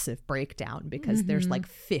massive breakdown because there's like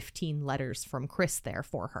 15 letters from Chris there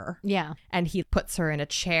for her. Yeah. And he puts her in a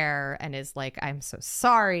chair and is like, I'm so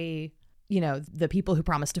sorry. You know, the people who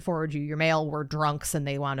promised to forward you your mail were drunks and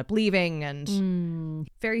they wound up leaving. And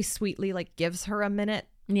very sweetly, like, gives her a minute.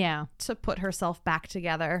 Yeah. To put herself back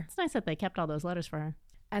together. It's nice that they kept all those letters for her.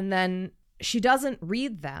 And then she doesn't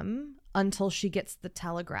read them until she gets the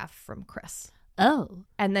telegraph from Chris. Oh.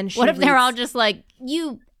 And then what if they're all just like,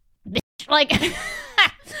 you bitch, like,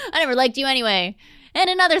 I never liked you anyway. And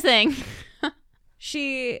another thing.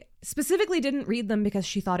 She specifically didn't read them because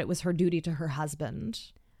she thought it was her duty to her husband.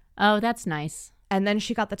 Oh, that's nice. And then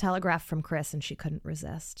she got the telegraph from Chris and she couldn't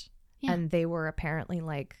resist. Yeah. And they were apparently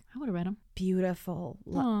like, I would have read them. Beautiful.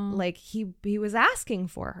 Aw. Like he was asking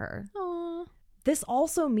for her. Aww. This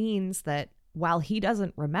also means that while he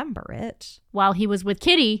doesn't remember it, while he was with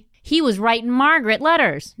Kitty, he was writing Margaret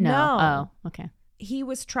letters. No. Oh, okay. He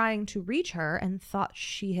was trying to reach her and thought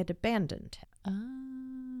she had abandoned him.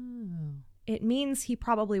 Oh. It means he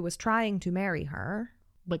probably was trying to marry her,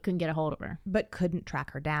 But couldn't get a hold of her. but couldn't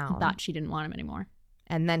track her down. Thought she didn't want him anymore.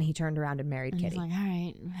 And then he turned around and married And Kitty. he's like, all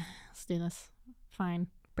right, let's do this. Fine.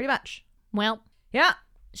 Pretty much. Well, Yeah.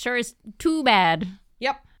 sure is too bad.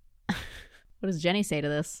 Yep. What does Jenny say to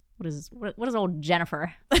this? What does old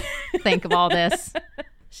Jennifer think of all this?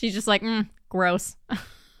 She's just like, gross.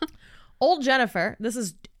 Old Jennifer,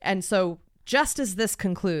 so just as this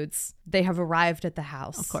concludes, they have arrived at the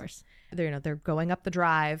house. Of course. They're going up the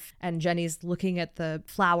drive, and Jenny's looking at the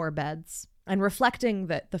flower beds and reflecting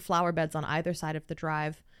that the flower beds on either side of the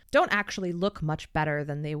drive don't actually look much better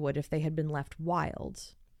than they would if they had been left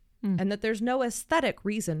wild. And that there's no aesthetic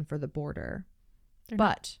reason for the border. They're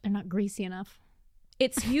but not greasy enough.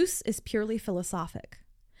 Its use is purely philosophic.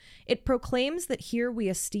 It proclaims that here we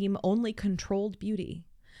esteem only controlled beauty,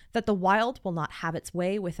 that the wild will not have its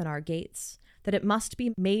way within our gates, that it must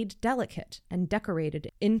be made delicate and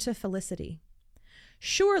decorated into felicity.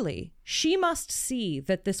 Surely she must see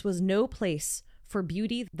that this was no place for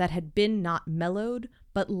beauty that had been not mellowed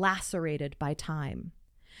but lacerated by time,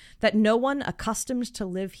 that no one accustomed to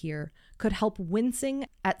live here could help wincing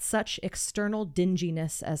at such external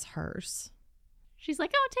dinginess as hers. She's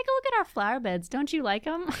like, oh, take a look at our flower beds. Don't you like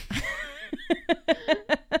them?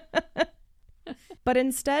 But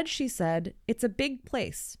instead, she said, it's a big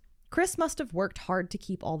place. Chris must have worked hard to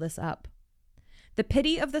keep all this up. The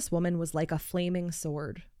pity of this woman was like a flaming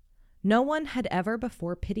sword. No one had ever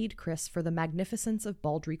before pitied Chris for the magnificence of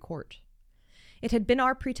Baldry Court. It had been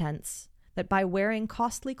our pretense that by wearing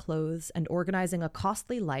costly clothes and organizing a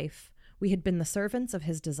costly life, we had been the servants of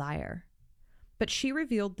his desire. But she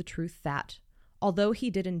revealed the truth that, although he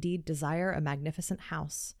did indeed desire a magnificent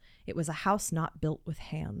house, it was a house not built with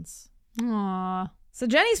hands. Aww. So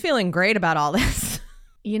Jenny's feeling great about all this.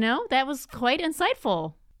 You know, that was quite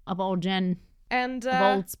insightful of old Jen. And, Of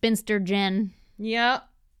old spinster Jen. yeah,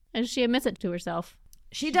 And she admits it to herself.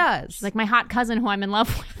 she does. She's like my hot cousin who I'm in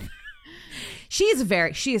love with. She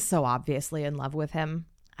is so obviously in love with him.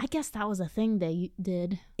 I guess that was a thing they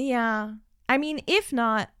did. Yeah. I mean, if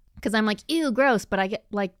not, Because I'm like, ew, gross. But I get,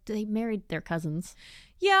 like, they married their cousins.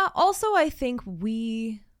 yeah, also I think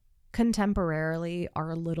we contemporarily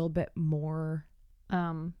are a little bit more...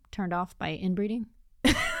 Turned off by inbreeding.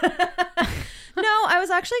 No, I was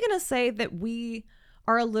actually going to say that we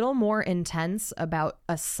are a little more intense about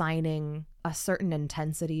assigning a certain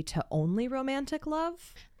intensity to only romantic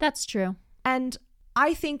love. That's true. And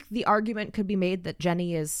I think the argument could be made that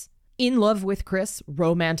Jenny is in love with Chris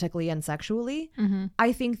romantically and sexually. Mm-hmm.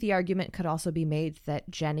 I think the argument could also be made that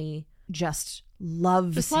Jenny just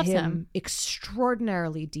loves him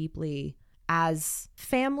extraordinarily deeply as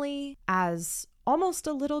family, as almost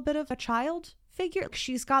a little bit of a child figure.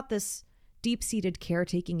 She's got this deep-seated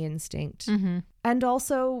caretaking instinct. Mm-hmm. And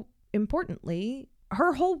also, importantly,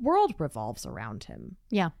 her whole world revolves around him.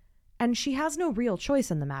 Yeah. And she has no real choice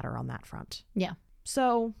in the matter on that front. Yeah.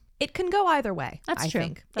 So it can go either way, That's I true.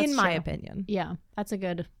 think, That's in my true. opinion. Yeah. That's a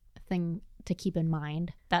good thing to keep in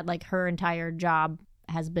mind. That, like, her entire job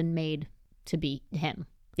has been made to be him.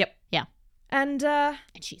 Yep. Yeah. And And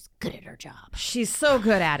she's good at her job. she's so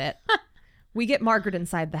good at it. We get Margaret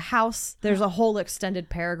inside the house. There's a whole extended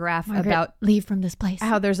paragraph about leave from this place.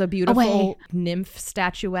 how there's a beautiful Away. nymph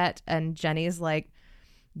statuette, and Jenny's like,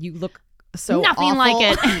 you look so Nothing awful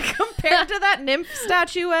like it. compared to that nymph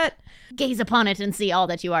statuette. Gaze upon it and see all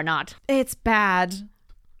that you are not. It's bad.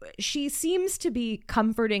 She seems to be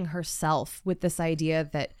comforting herself with this idea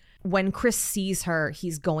that when Chris sees her,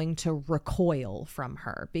 he's going to recoil from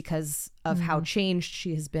her because of how changed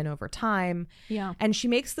she has been over time. Yeah. And she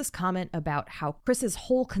makes this comment about how Chris's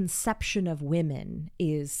whole conception of women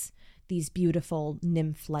is these beautiful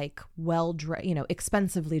nymph-like,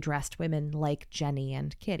 expensively dressed women like Jenny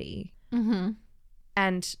and Kitty. Mm-hmm.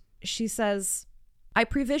 And she says, I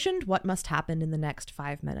previsioned what must happen in the next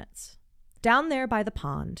 5 minutes. Down there by the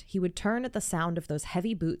pond, he would turn at the sound of those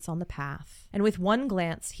heavy boots on the path, and with one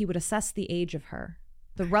glance he would assess the age of her,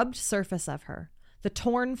 the rubbed surface of her, the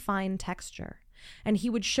torn fine texture, and he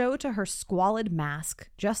would show to her squalid mask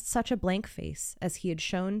just such a blank face as he had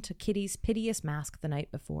shown to Kitty's piteous mask the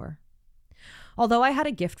night before. Although I had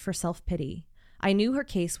a gift for self-pity, I knew her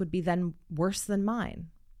case would be then worse than mine.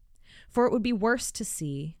 For it would be worse to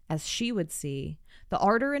see, as she would see, the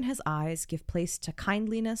ardor in his eyes give place to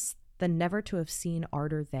kindliness than never to have seen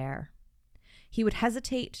ardor there. He would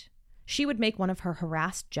hesitate, she would make one of her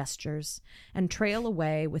harassed gestures, and trail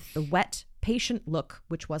away with the wet, patient look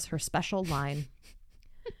which was her special line.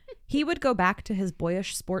 He would go back to his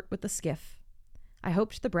boyish sport with the skiff. I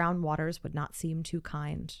hoped the brown waters would not seem too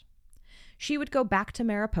kind. She would go back to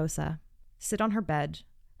Mariposa, sit on her bed,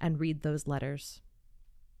 and read those letters.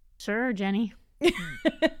 Sure, Jenny.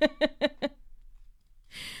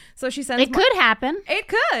 So she sends... It could happen. It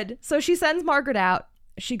could. So she sends Margaret out.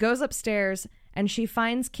 She goes upstairs and she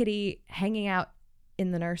finds Kitty hanging out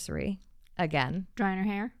in the nursery again. Drying her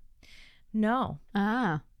hair. No.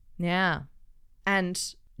 Ah. Yeah.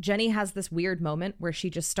 And Jenny has this weird moment where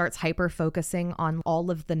she just starts hyper-focusing on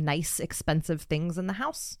all of the nice, expensive things in the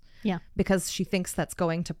house. Yeah. Because she thinks that's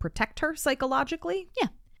going to protect her psychologically. Yeah.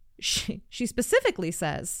 She specifically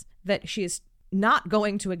says that she is not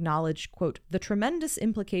going to acknowledge, quote, the tremendous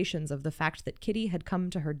implications of the fact that Kitty had come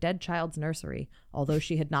to her dead child's nursery, although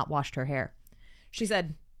she had not washed her hair. She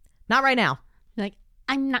said, not right now. Like,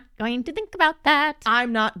 I'm not going to think about that.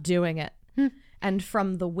 I'm not doing it. And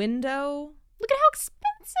from the window... Look at how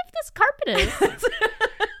expensive this carpet is. Isn't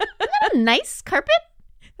that a nice carpet?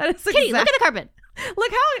 That is Kitty, look at the carpet.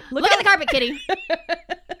 Look at the carpet, Kitty.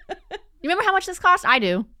 You remember how much this cost? I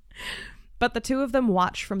do. But the two of them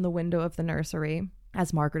watch from the window of the nursery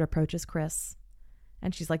as Margaret approaches Chris.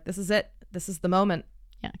 And she's like, this is it. This is the moment.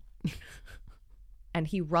 Yeah. And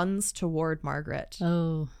he runs toward Margaret.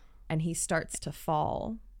 Oh. And he starts to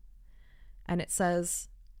fall. And it says,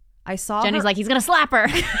 I saw Jenny's her. like, he's going to slap her.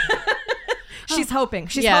 She's hoping.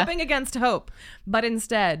 She's hoping against hope. But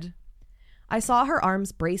instead, I saw her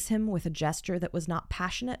arms brace him with a gesture that was not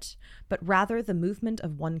passionate, but rather the movement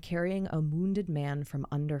of one carrying a wounded man from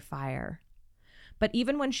under fire. But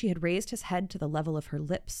even when she had raised his head to the level of her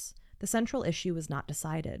lips, the central issue was not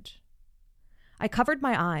decided. I covered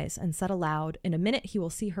my eyes and said aloud, in a minute he will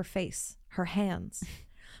see her face, her hands.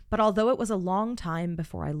 But although it was a long time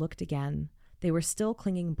before I looked again, they were still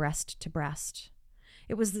clinging breast to breast.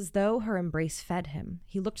 It was as though her embrace fed him.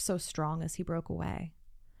 He looked so strong as he broke away.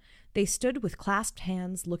 They stood with clasped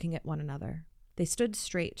hands looking at one another. They stood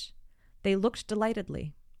straight. They looked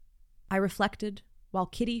delightedly. I reflected, while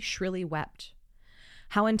Kitty shrilly wept,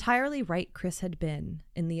 how entirely right Chris had been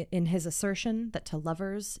in his assertion that to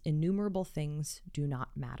lovers innumerable things do not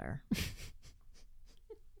matter.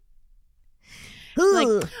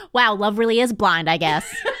 Like, wow, love really is blind, I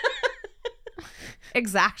guess.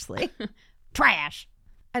 Exactly. Trash.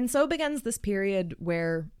 And so begins this period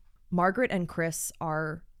where Margaret and Chris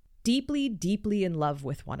are deeply, deeply in love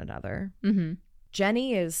with one another. Mm-hmm.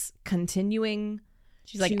 Jenny is continuing.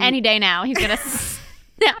 She's like, any day now, he's going to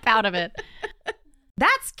snap out of it.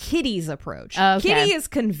 That's Kitty's approach. Okay. Kitty is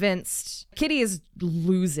convinced. Kitty is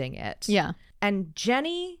losing it. Yeah. And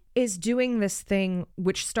Jenny is doing this thing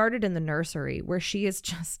which started in the nursery where she is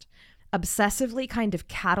just obsessively kind of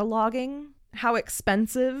cataloging how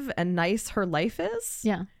expensive and nice her life is.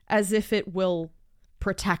 Yeah. As if it will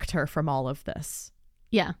protect her from all of this.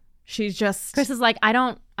 Yeah. She's just... Chris is like, I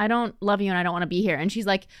don't love you and I don't want to be here. And she's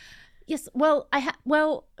like, yes, well,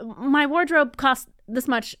 my wardrobe cost this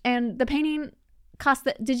much and the painting cost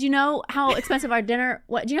that. Did you know how expensive our dinner?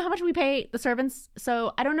 What do you know how much we pay the servants?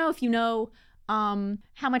 So I don't know if you know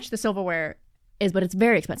how much the silverware is, but it's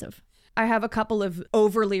very expensive. I have a couple of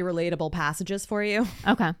overly relatable passages for you.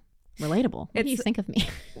 Okay. Relatable. What do you think of me?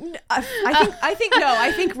 I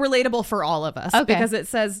think relatable for all of us. Okay.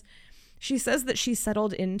 Because she says that she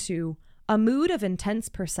settled into a mood of intense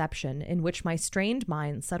perception in which my strained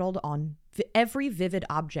mind settled on every vivid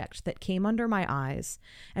object that came under my eyes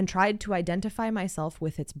and tried to identify myself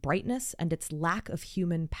with its brightness and its lack of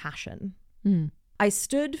human passion. Mm. I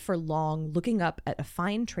stood for long looking up at a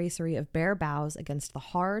fine tracery of bare boughs against the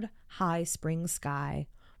hard, high spring sky,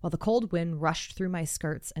 while the cold wind rushed through my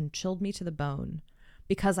skirts and chilled me to the bone,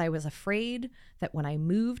 because I was afraid that when I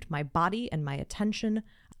moved my body and my attention,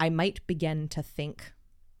 I might begin to think.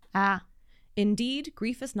 Indeed,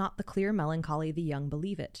 grief is not the clear melancholy the young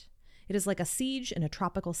believe it. It is like a siege in a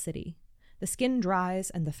tropical city. The skin dries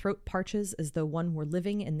and the throat parches as though one were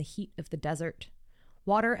living in the heat of the desert.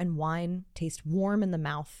 Water and wine taste warm in the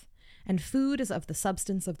mouth, and food is of the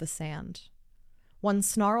substance of the sand. One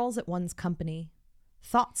snarls at one's company.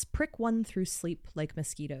 Thoughts prick one through sleep like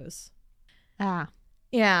mosquitoes.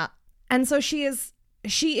 Yeah. And so she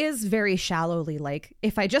is very shallowly like,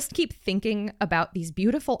 if I just keep thinking about these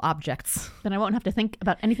beautiful objects, then I won't have to think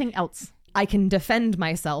about anything else. I can defend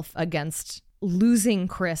myself against losing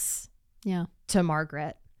Chris to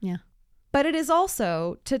Margaret. Yeah. But it is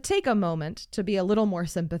also to take a moment to be a little more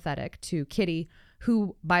sympathetic to Kitty,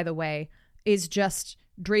 who, by the way, is just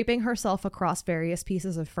draping herself across various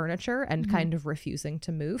pieces of furniture and kind of refusing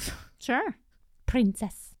to move. Sure.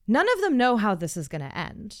 Princess. None of them know how this is going to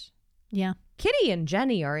end. Yeah. Kitty and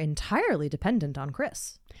Jenny are entirely dependent on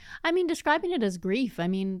Chris. I mean, describing it as grief, I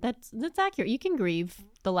mean, that's accurate. You can grieve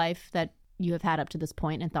the life that you have had up to this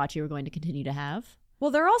point and thought you were going to continue to have.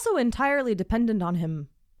 Well, they're also entirely dependent on him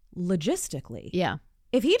logistically. Yeah.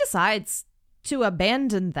 If he decides to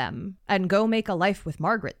abandon them and go make a life with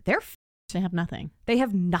Margaret, they have nothing. They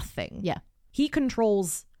have nothing. Yeah. He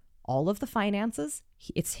controls all of the finances.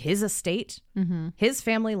 It's his estate, his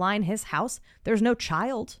family line, his house. There's no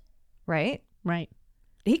child, right? Right.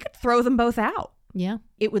 He could throw them both out. Yeah.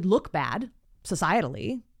 It would look bad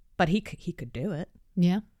societally, but he could do it.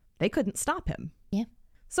 Yeah. They couldn't stop him. Yeah.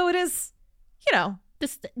 So it is,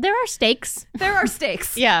 there are stakes. There are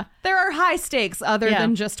stakes. Yeah. There are high stakes other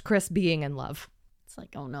than just Chris being in love. It's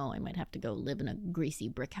like, oh no, I might have to go live in a greasy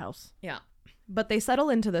brick house. Yeah. But they settle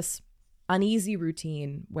into this uneasy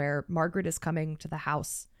routine where Margaret is coming to the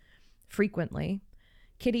house frequently.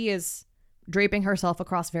 Kitty is draping herself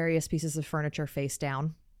across various pieces of furniture face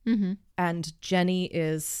down. Mm-hmm. And Jenny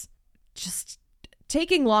is just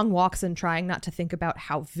taking long walks and trying not to think about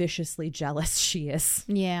how viciously jealous she is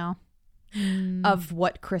Yeah. of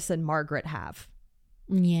what Chris and Margaret have.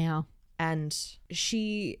 Yeah. And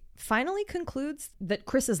she finally concludes that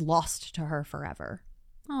Chris is lost to her forever.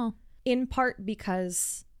 Oh. In part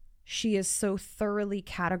because she is so thoroughly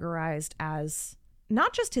categorized as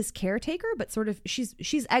not just his caretaker, but sort of she's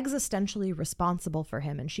existentially responsible for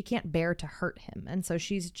him, and she can't bear to hurt him. And so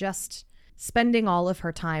she's just spending all of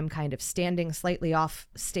her time kind of standing slightly off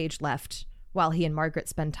stage left while he and Margaret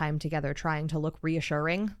spend time together trying to look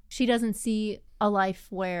reassuring. She doesn't see a life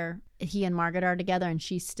where he and Margaret are together and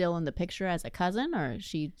she's still in the picture as a cousin, or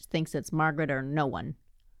she thinks it's Margaret or no one?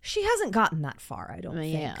 She hasn't gotten that far, I don't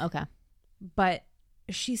think. Yeah, okay. But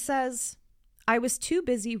she says, I was too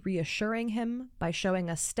busy reassuring him by showing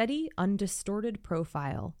a steady, undistorted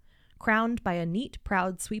profile, crowned by a neat,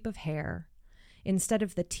 proud sweep of hair, instead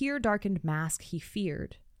of the tear-darkened mask he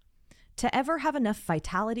feared, to ever have enough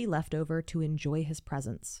vitality left over to enjoy his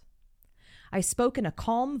presence. I spoke in a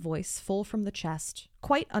calm voice full from the chest,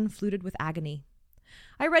 quite unfluted with agony.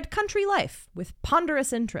 I read Country Life with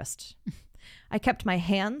ponderous interest. I kept my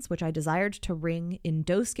hands, which I desired to wring, in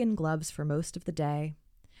doeskin gloves for most of the day.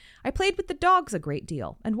 I played with the dogs a great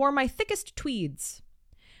deal and wore my thickest tweeds.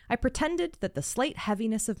 I pretended that the slight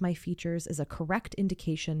heaviness of my features is a correct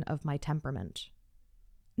indication of my temperament.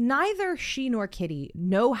 Neither she nor Kitty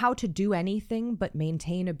know how to do anything but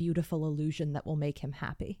maintain a beautiful illusion that will make him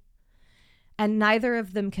happy. And neither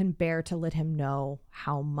of them can bear to let him know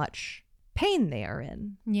how much pain they are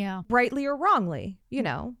in. Yeah. Rightly or wrongly, you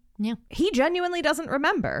know. Yeah. He genuinely doesn't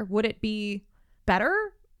remember. Would it be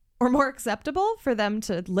better or more acceptable for them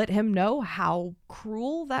to let him know how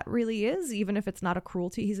cruel that really is, even if it's not a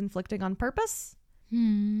cruelty he's inflicting on purpose? Yeah,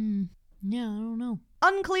 I don't know.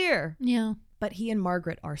 Unclear. Yeah. But he and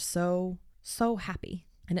Margaret are so happy.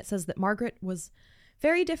 And it says that Margaret was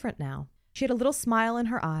very different now. She had a little smile in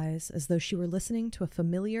her eyes, as though she were listening to a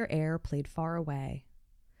familiar air played far away.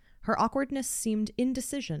 Her awkwardness seemed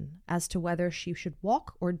indecision as to whether she should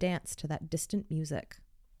walk or dance to that distant music.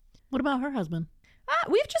 What about her husband?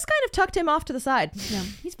 We've just kind of tucked him off to the side. Yeah,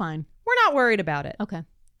 he's fine. We're not worried about it. Okay.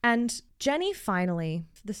 And Jenny finally,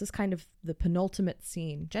 this is kind of the penultimate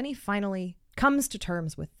scene, Jenny finally comes to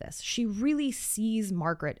terms with this. She really sees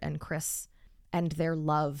Margaret and Chris and their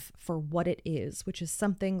love for what it is, which is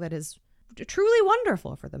something that is truly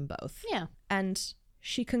wonderful for them both. Yeah. And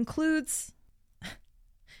she concludes,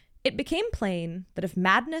 it became plain that if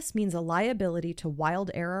madness means a liability to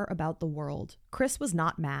wild error about the world, Chris was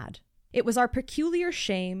not mad. It was our peculiar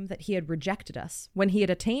shame that he had rejected us when he had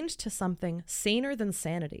attained to something saner than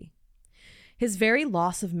sanity. His very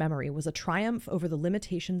loss of memory was a triumph over the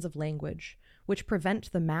limitations of language, which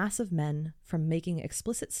prevent the mass of men from making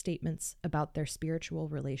explicit statements about their spiritual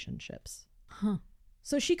relationships. Huh.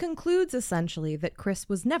 So she concludes essentially that Chris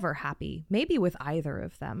was never happy, maybe with either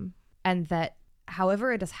of them, and that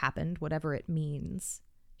however it has happened, whatever it means,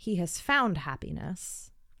 he has found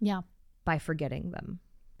happiness Yeah. by forgetting them.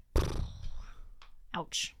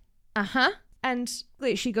 Ouch. Uh-huh. And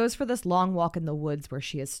she goes for this long walk in the woods where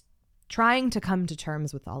she is trying to come to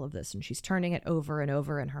terms with all of this, and she's turning it over and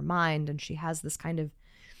over in her mind, and she has this kind of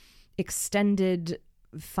extended,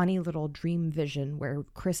 funny little dream vision where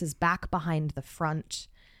Chris is back behind the front,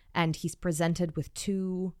 and he's presented with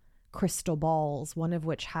two crystal balls, one of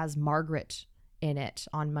which has Margaret in it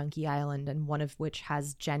on Monkey Island, and one of which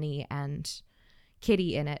has Jenny and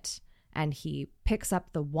Kitty in it, and he picks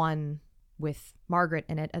up the one with Margaret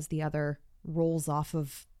in it as the other rolls off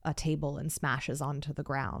of a table and smashes onto the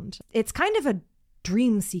ground. It's kind of a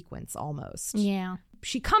dream sequence almost. Yeah.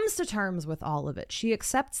 She comes to terms with all of it. She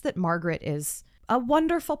accepts that Margaret is a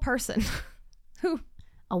wonderful person who...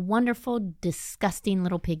 A wonderful, disgusting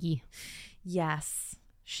little piggy. Yes,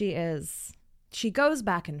 she is. She goes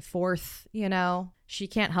back and forth, you know. She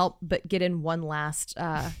can't help but get in one last...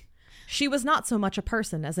 she was not so much a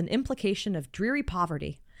person as an implication of dreary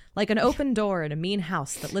poverty, like an open door in a mean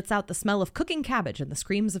house that lets out the smell of cooking cabbage and the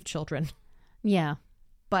screams of children. Yeah.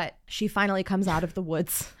 But she finally comes out of the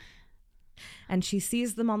woods and she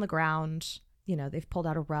sees them on the ground. You know, they've pulled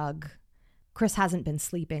out a rug. Chris hasn't been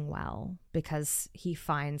sleeping well because he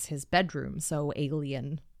finds his bedroom so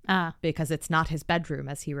alien because it's not his bedroom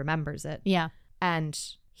as he remembers it. Yeah. And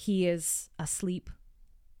he is asleep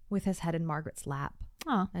with his head in Margaret's lap.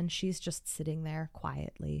 Oh. And she's just sitting there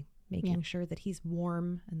quietly, making sure that he's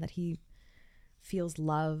warm and that he feels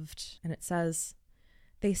loved. And it says,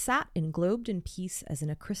 they sat englobed in peace as in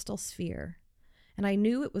a crystal sphere, and I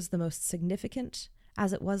knew it was the most significant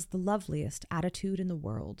as it was the loveliest attitude in the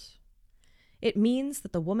world. It means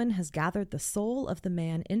that the woman has gathered the soul of the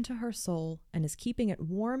man into her soul and is keeping it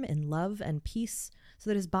warm in love and peace so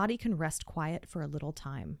that his body can rest quiet for a little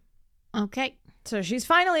time. Okay. So she's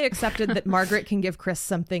finally accepted that Margaret can give Chris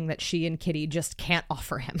something that she and Kitty just can't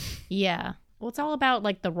offer him. Yeah. Well, it's all about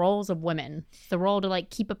like the roles of women. The role to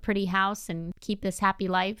like keep a pretty house and keep this happy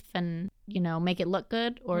life and, you know, make it look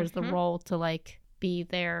good, or is the role to like be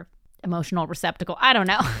their emotional receptacle? I don't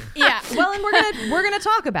know. Yeah. Well, and we're gonna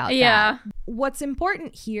talk about Yeah. that. What's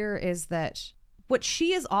important here is that what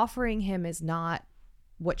she is offering him is not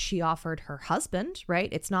what she offered her husband, right?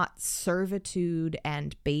 It's not servitude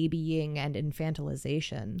and babying and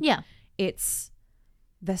infantilization. Yeah. It's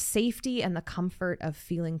the safety and the comfort of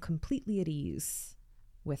feeling completely at ease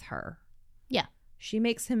with her. Yeah. She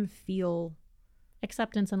makes him feel,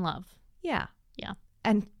 Acceptance and love. yeah. Yeah.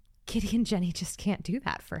 And Kitty and Jenny just can't do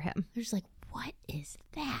that for him. They're just like, what is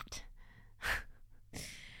that?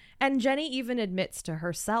 And Jenny even admits to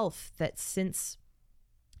herself that since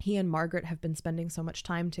he and Margaret have been spending so much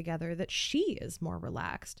time together, that she is more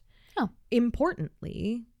relaxed. Oh.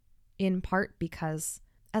 Importantly, in part because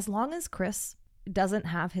as long as Chris doesn't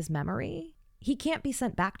have his memory, he can't be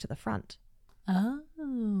sent back to the front. Oh.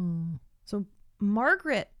 So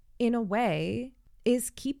Margaret, in a way,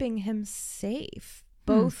 is keeping him safe,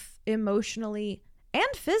 both emotionally and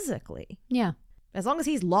physically. Yeah. As long as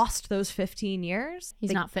he's lost those 15 years,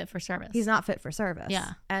 He's not fit for service. he's not fit for service.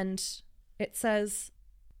 Yeah. And it says,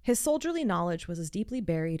 his soldierly knowledge was as deeply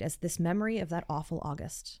buried as this memory of that awful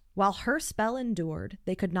August. While her spell endured,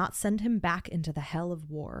 they could not send him back into the hell of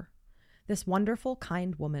war. This wonderful,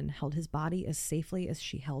 kind woman held his body as safely as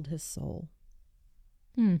she held his soul.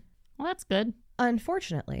 Well, that's good.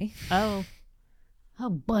 Unfortunately, Oh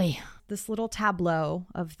boy. this little tableau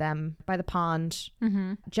of them by the pond,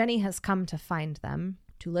 Jenny has come to find them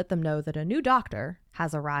to let them know that a new doctor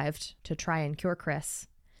has arrived to try and cure Chris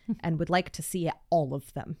and would like to see all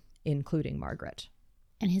of them, including Margaret.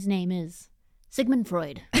 And his name is Sigmund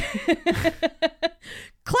Freud.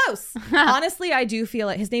 Close. Honestly, I do feel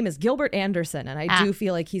like his name is Gilbert Anderson, and I do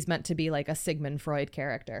feel like he's meant to be like a Sigmund Freud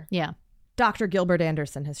character. Yeah. Dr. Gilbert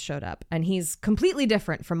Anderson has showed up, and he's completely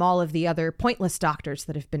different from all of the other pointless doctors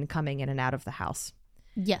that have been coming in and out of the house.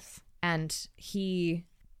 Yes. And he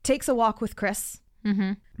takes a walk with Chris.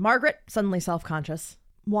 Margaret, suddenly self-conscious,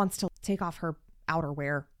 wants to take off her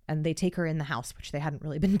outerwear, and they take her in the house, which they hadn't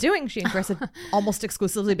really been doing. She and Chris had almost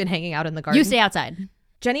exclusively been hanging out in the garden. You stay outside.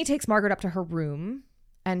 Jenny takes Margaret up to her room,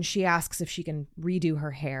 and she asks if she can redo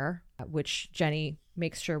her hair, which Jenny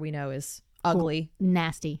makes sure we know is ugly.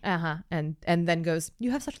 Nasty. And then goes,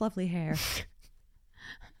 you have such lovely hair.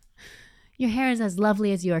 Your hair is as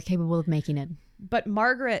lovely as you are capable of making it. But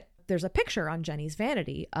Margaret, there's a picture on Jenny's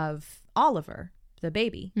vanity of Oliver, the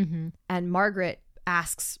baby. And Margaret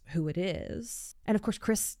asks who it is. And of course,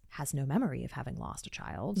 Chris has no memory of having lost a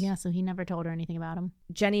child. Yeah, so he never told her anything about him.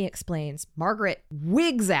 Jenny explains. Margaret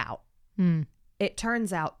wigs out. It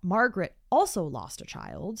turns out Margaret also lost a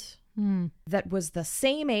child that was the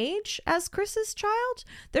same age as Chris's child.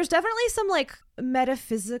 There's definitely some like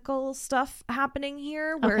metaphysical stuff happening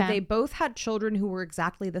here where Okay. they both had children who were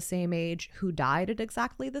exactly the same age, who died at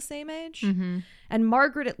exactly the same age. And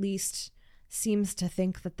Margaret at least seems to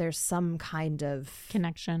think that there's some kind of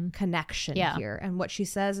Connection. Yeah. here. And what she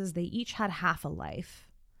says is they each had half a life.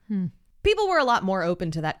 People were a lot more open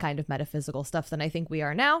to that kind of metaphysical stuff than I think we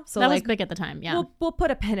are now. So That was like, big at the time, yeah. we'll put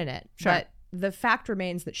a pin in it. Sure. But the fact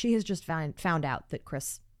remains that she has just found out that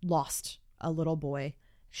Chris lost a little boy.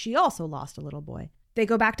 She also lost a little boy. They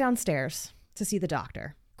go back downstairs to see the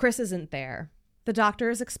doctor. Chris isn't there. The doctor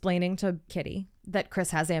is explaining to Kitty that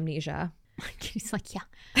Chris has amnesia. He's like,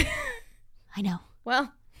 yeah, I know.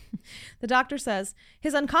 Well, the doctor says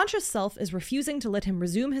his unconscious self is refusing to let him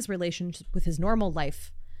resume his relationship with his normal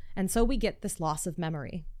life. And so we get this loss of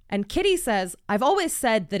memory. And Kitty says, I've always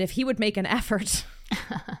said that if he would make an effort.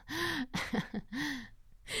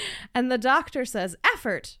 And the doctor says,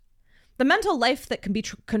 effort. The mental life that can be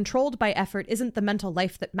controlled by effort isn't the mental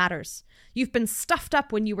life that matters. You've been stuffed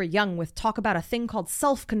up when you were young with talk about a thing called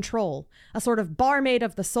self-control, a sort of barmaid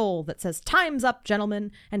of the soul that says, time's up,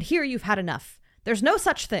 gentlemen, and here you've had enough. There's no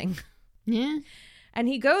such thing. Yeah. And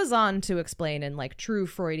he goes on to explain in like true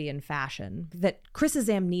Freudian fashion that Chris's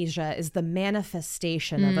amnesia is the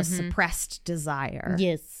manifestation of a suppressed desire.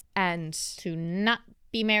 Yes. And To not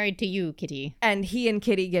be married to you, Kitty. and he and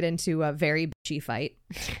Kitty get into a very bitchy fight.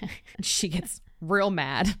 She gets real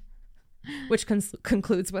mad, which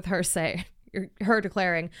concludes with her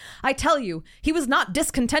declaring, I tell you, he was not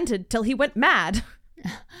discontented till he went mad.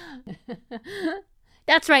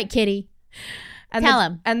 That's right, Kitty. And Tell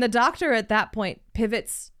him. And the doctor at that point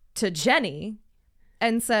pivots to Jenny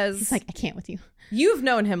and says, He's like, I can't with you. "You've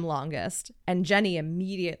known him longest." And Jenny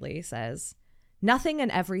immediately says, "Nothing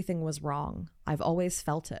and everything was wrong. I've always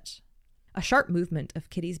felt it." A sharp movement of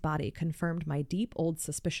Kitty's body confirmed my deep old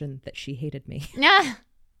suspicion that she hated me. Yeah.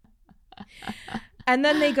 And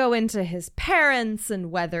then they go into his parents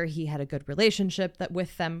and whether he had a good relationship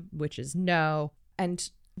with them, which is no. And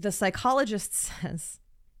the psychologist says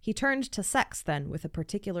he turned to sex then with a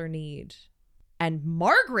particular need. And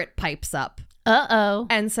Margaret pipes up Uh-oh.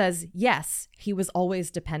 and says, yes, he was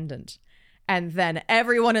always dependent. And then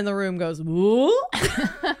everyone in the room goes, "Woo?"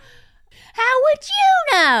 How would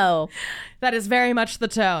you know? That is very much the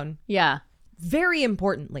tone. Yeah. Very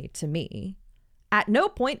importantly to me, at no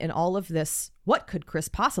point in all of this, what could Chris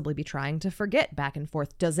possibly be trying to forget back and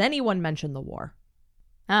forth? Does anyone mention the war?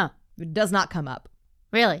 Oh, It does not come up.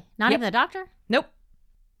 really? Not Yep. even the doctor? Nope.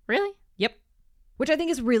 Really? Yep. Which I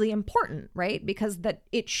think is really important, right? Because that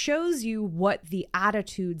it shows you what the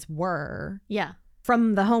attitudes were Yeah.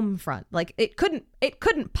 from the home front. Like it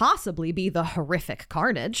couldn't possibly be the horrific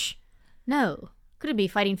carnage. No. Could it be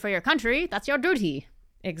fighting for your country? That's your duty.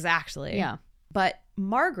 Exactly. Yeah. But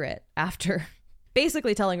Margaret, after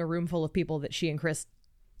basically telling a room full of people that she and Chris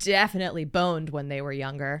definitely boned when they were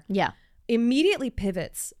younger, Yeah. immediately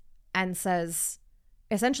pivots and says,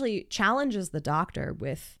 essentially challenges the doctor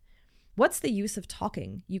with, what's the use of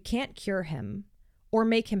talking? You can't cure him or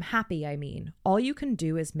make him happy, I mean. All you can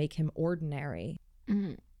do is make him ordinary.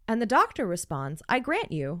 Mhm. And the doctor responds, I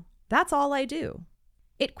grant you, that's all I do.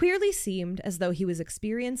 It queerly seemed as though he was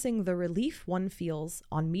experiencing the relief one feels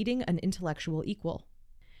on meeting an intellectual equal.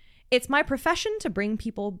 It's my profession to bring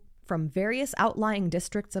people from various outlying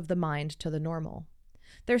districts of the mind to the normal.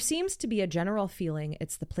 There seems to be a general feeling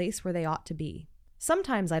it's the place where they ought to be.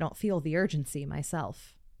 Sometimes I don't feel the urgency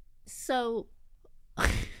myself. So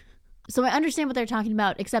I understand what they're talking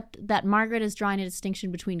about, except that Margaret is drawing a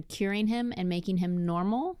distinction between curing him and making him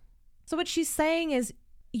normal. So what she's saying is,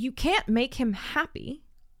 you can't make him happy.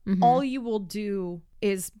 Mhm. All you will do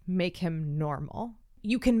is make him normal.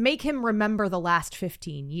 You can make him remember the last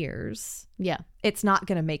 15 years. Yeah. It's not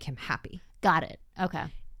going to make him happy. Got it. Okay.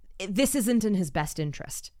 This isn't in his best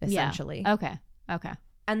interest, essentially. Yeah. Okay. Okay.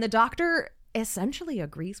 And the doctor essentially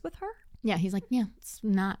agrees with her, Yeah. He's like, yeah, it's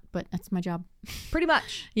not, but that's my job. pretty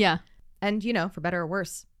much. Yeah. And, for better or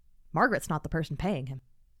worse, Margaret's not the person paying him.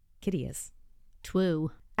 Kitty is.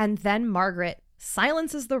 Twoo. And then Margaret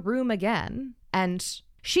silences the room again, and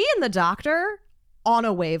she and the doctor on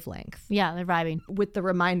a wavelength, Yeah, they're vibing. with the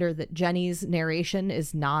reminder that Jenny's narration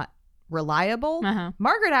is not reliable. Uh-huh.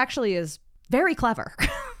 Margaret actually is very clever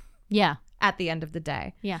Yeah. at the end of the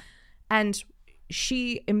day. Yeah. And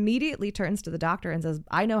she immediately turns to the doctor and says,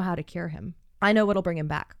 I know how to cure him. I know what'll bring him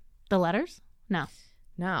back. The letters? No.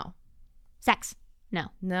 No. Sex? No.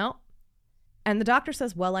 No. And the doctor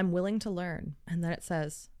says, well, I'm willing to learn. And then it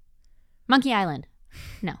says, Monkey Island?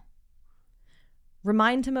 No.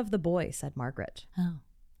 remind him of the boy, said Margaret. Oh.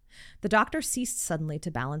 The doctor ceased suddenly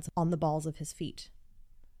to balance on the balls of his feet.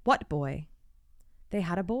 What boy? They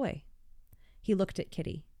had a boy. He looked at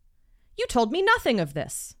Kitty. You told me nothing of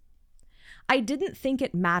this. I didn't think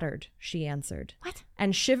it mattered, she answered. What?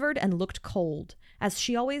 And shivered and looked cold, as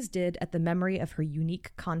she always did at the memory of her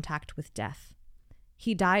unique contact with death.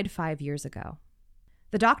 He died 5 years ago.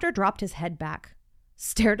 The doctor dropped his head back,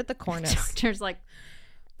 stared at the cornice, Doctor's like,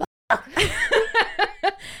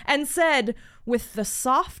 and said, with the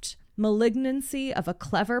soft malignancy of a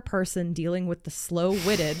clever person dealing with the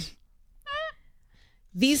slow-witted,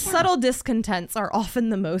 these subtle discontents are often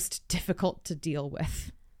the most difficult to deal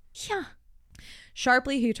with. yeah.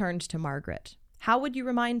 Sharply, he turned to Margaret. How would you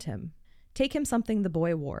remind him? Take him something the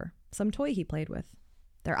boy wore, some toy he played with.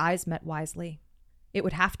 Their eyes met wisely. It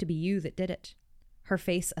would have to be you that did it. Her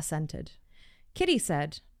face assented. Kitty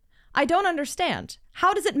said, I don't understand.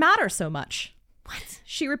 How does it matter so much? What?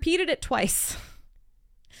 She repeated it twice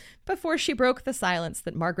before she broke the silence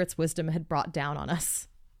that Margaret's wisdom had brought down on us.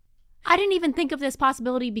 I didn't even think of this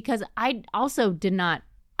possibility because I also did not.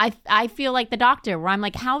 I feel like the doctor, where I'm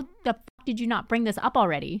like, how the fuck did you not bring this up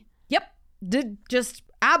already? Yep. Just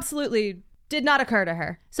absolutely did not occur to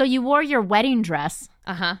her. So you wore your wedding dress,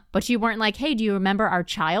 Uh-huh. but you weren't like, hey, do you remember our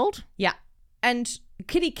child? Yeah. And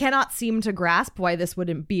Kitty cannot seem to grasp why this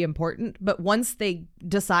wouldn't be important. But once they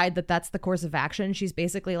decide that that's the course of action, she's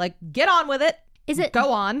basically like, get on with it. Is it?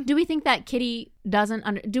 Go on. Do we think that Kitty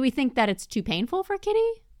doesn't do we think that it's too painful for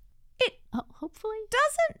Kitty? It Hopefully.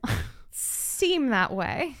 doesn't seem that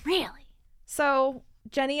way. Really? So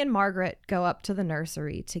Jenny and Margaret go up to the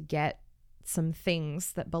nursery to get some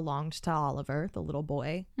things that belonged to Oliver, the little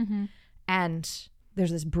boy. Mm-hmm. And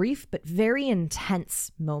there's this brief but very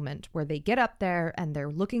intense moment where they get up there and they're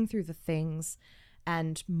looking through the things,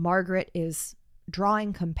 and Margaret is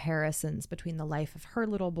drawing comparisons between the life of her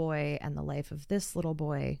little boy and the life of this little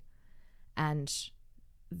boy and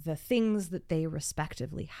the things that they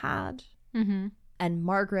respectively had. Mm-hmm. And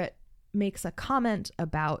Margaret makes a comment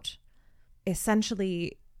about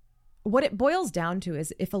essentially what it boils down to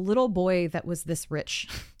is if a little boy that was this rich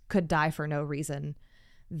could die for no reason,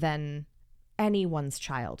 then anyone's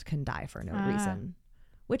child can die for no reason,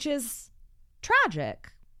 which is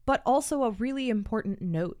tragic, but also a really important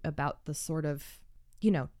note about the sort of,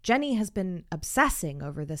 Jenny has been obsessing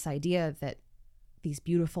over this idea that these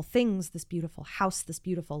beautiful things, this beautiful house, this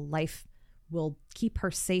beautiful life will keep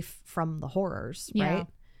her safe from the horrors, right?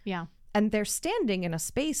 Yeah. And they're standing in a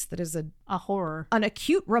space that is a horror, an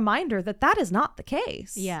acute reminder that that is not the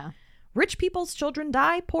case. Yeah. Rich people's children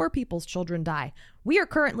die, poor people's children die. We are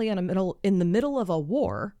currently in the middle of a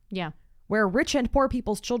war. Yeah. Where rich and poor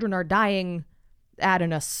people's children are dying at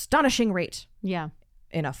an astonishing rate. Yeah.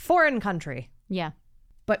 In a foreign country. Yeah.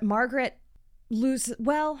 But Margaret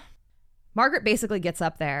basically gets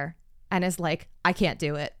up there and is like, I can't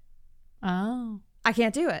do it. Oh. I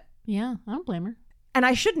can't do it. Yeah, I don't blame her. And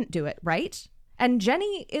I shouldn't do it, right? And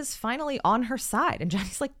Jenny is finally on her side. And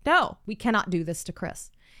Jenny's like, no, we cannot do this to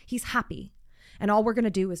Chris. He's happy. And all we're going to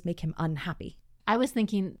do is make him unhappy. I was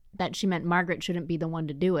thinking that she meant Margaret shouldn't be the one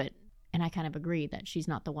to do it. And I kind of agree that she's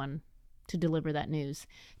not the one to deliver that news.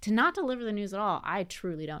 To not deliver the news at all, I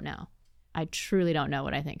truly don't know. I truly don't know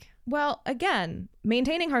what I think. Well, again,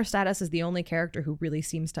 maintaining her status is the only character who really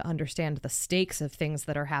seems to understand the stakes of things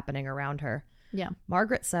that are happening around her. Yeah.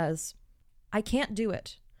 Margaret says, I can't do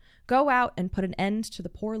it. Go out and put an end to the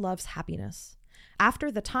poor love's happiness.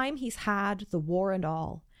 After the time he's had, the war and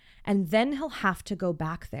all. And then he'll have to go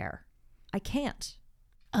back there. I can't.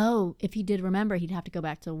 Oh, if he did remember, he'd have to go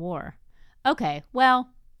back to the war. Okay,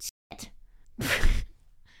 well, shit.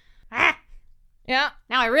 Yeah.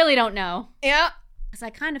 Now I really don't know. Yeah. Because I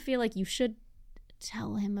kind of feel like you should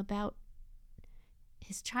tell him about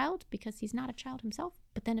his child because he's not a child himself.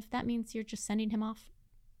 But then if that means you're just sending him off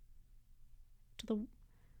to the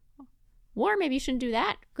war, maybe you shouldn't do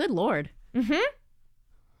that. Good Lord. Mm-hmm.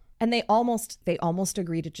 And they almost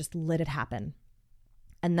agree to just let it happen.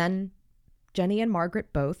 And then Jenny and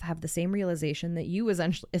Margaret both have the same realization that you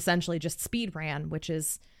essentially just speed ran, which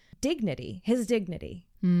is dignity, his dignity.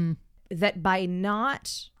 Mm. That by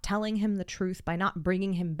not telling him the truth, by not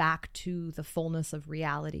bringing him back to the fullness of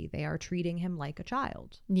reality, they are treating him like a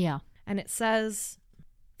child. Yeah. And it says,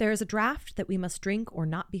 there is a draught that we must drink or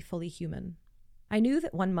not be fully human. I knew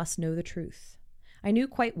that one must know the truth. I knew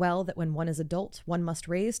quite well that when one is adult, one must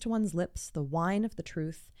raise to one's lips the wine of the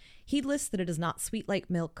truth, heedless that it is not sweet like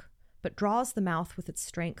milk, but draws the mouth with its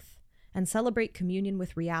strength, and celebrate communion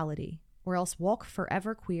with reality, or else walk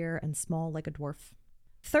forever queer and small like a dwarf.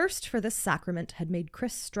 Thirst for this sacrament had made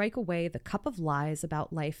Chris strike away the cup of lies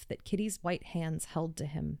about life that Kitty's white hands held to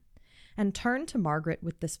him, and turn to Margaret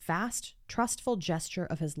with this vast, trustful gesture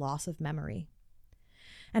of his loss of memory.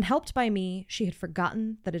 And helped by me, she had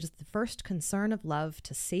forgotten that it is the first concern of love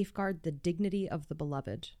to safeguard the dignity of the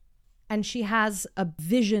beloved. And she has a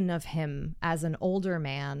vision of him as an older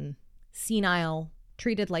man, senile,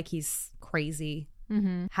 treated like he's crazy,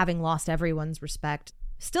 having lost everyone's respect,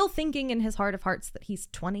 still thinking in his heart of hearts that he's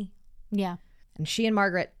 20. Yeah. And she and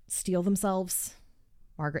Margaret steel themselves.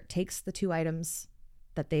 Margaret takes the 2 items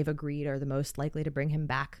that they've agreed are the most likely to bring him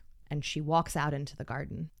back, and she walks out into the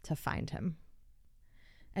garden to find him.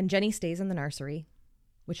 And Jenny stays in the nursery,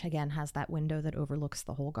 which again has that window that overlooks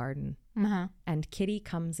the whole garden. Uh-huh. And Kitty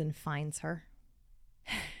comes and finds her.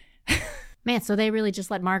 Man, so they really just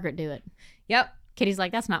let Margaret do it. Yep. Kitty's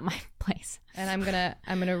like, that's not my place. And I'm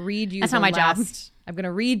gonna read you. That's not my job. I'm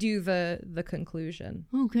gonna read you the conclusion.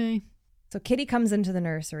 Okay. So Kitty comes into the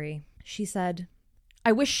nursery. She said,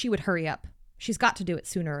 I wish she would hurry up. She's got to do it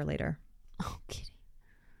sooner or later. Oh, Kitty.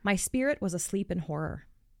 My spirit was asleep in horror.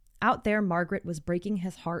 Out there, Margaret was breaking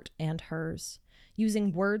his heart and hers,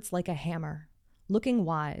 using words like a hammer, looking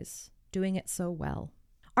wise, doing it so well.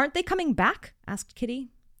 Aren't they coming back? Asked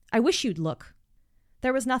Kitty. I wish you'd look.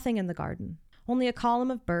 There was nothing in the garden, only a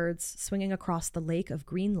column of birds swinging across the lake of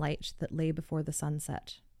green light that lay before the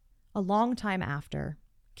sunset. A long time after,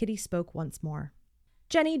 Kitty spoke once more.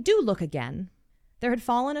 Jenny, do look again. There had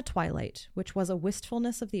fallen a twilight, which was a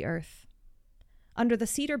wistfulness of the earth. Under the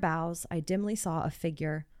cedar boughs, I dimly saw a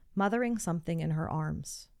figure, mothering something in her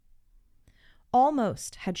arms.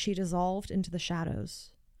 Almost had she dissolved into the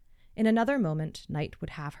shadows. In another moment, night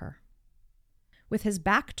would have her. With his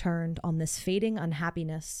back turned on this fading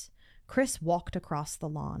unhappiness, Chris walked across the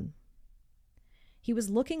lawn. He was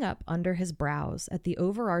looking up under his brows at the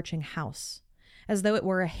overarching house, as though it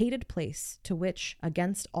were a hated place to which,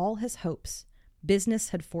 against all his hopes, business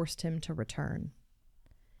had forced him to return.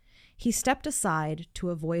 He stepped aside to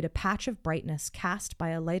avoid a patch of brightness cast by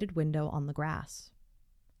a lighted window on the grass.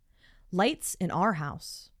 Lights in our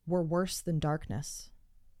house were worse than darkness.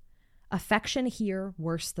 Affection here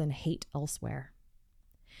worse than hate elsewhere.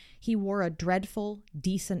 He wore a dreadful,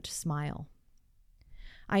 decent smile.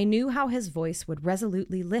 I knew how his voice would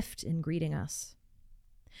resolutely lift in greeting us.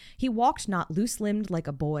 He walked not loose-limbed like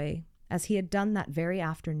a boy, as he had done that very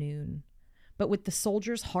afternoon, but with the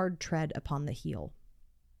soldier's hard tread upon the heel.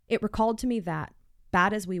 It recalled to me that,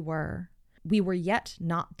 bad as we were yet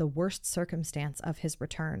not the worst circumstance of his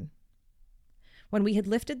return. When we had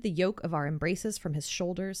lifted the yoke of our embraces from his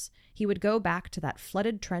shoulders, he would go back to that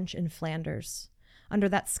flooded trench in Flanders, under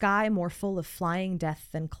that sky more full of flying death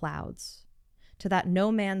than clouds, to that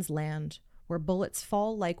no man's land where bullets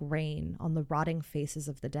fall like rain on the rotting faces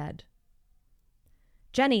of the dead.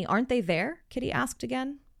 Jenny, aren't they there? Kitty asked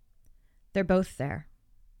again. They're both there.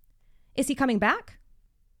 Is he coming back?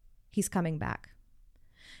 He's coming back.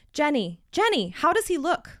 Jenny, how does he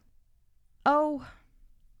look? Oh,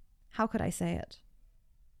 how could I say it?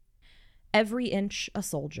 Every inch a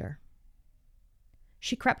soldier.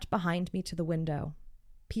 She crept behind me to the window,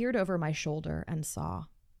 peered over my shoulder, and saw.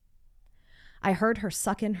 I heard her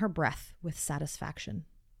suck in her breath with satisfaction.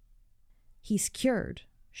 He's cured,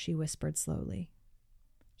 she whispered slowly.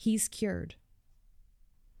 He's cured.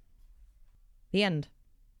 The end.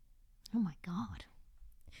 Oh my God.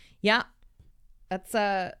 Yeah. That's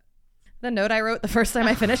the note I wrote the first time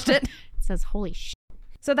I finished it. It says, holy shit.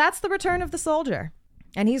 So that's the return of the soldier.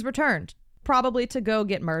 And he's returned, probably to go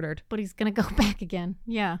get murdered. But he's going to go back again.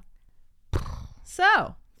 Yeah.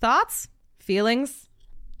 So, thoughts? Feelings?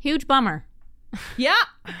 Huge bummer. Yeah.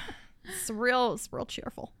 It's real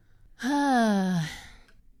cheerful. I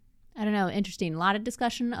don't know. Interesting. A lot of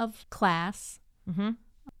discussion of class, Mm-hmm.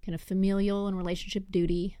 kind of familial and relationship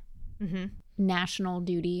duty, Mm-hmm. national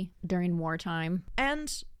duty during wartime.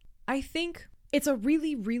 And I think it's a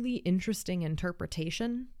really, really interesting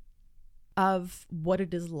interpretation of what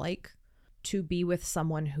it is like to be with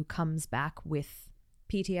someone who comes back with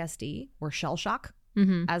PTSD or shell shock,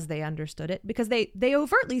 as they understood it, because they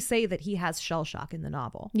overtly say that he has shell shock in the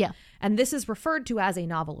novel. Yeah. And this is referred to as a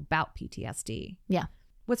novel about PTSD. Yeah.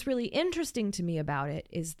 What's really interesting to me about it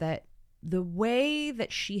is that the way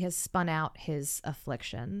that she has spun out his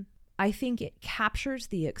affliction, I think it captures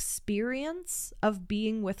the experience of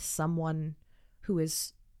being with someone who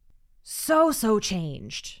is so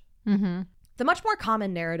changed. Mm-hmm. The much more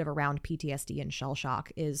common narrative around PTSD and shell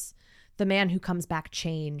shock is the man who comes back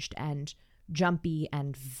changed and jumpy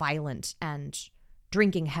and violent and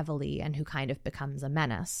drinking heavily and who kind of becomes a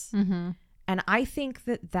menace. Mm-hmm. And I think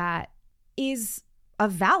that is a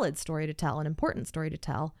valid story to tell, an important story to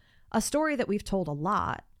tell, a story that we've told a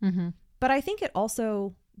lot. Mm-hmm. But I think it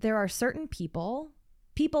also, there are certain people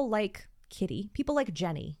like Kitty, people like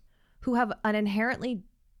Jenny, who have an inherently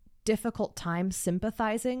difficult time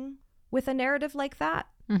sympathizing with a narrative like that,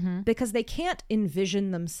 because they can't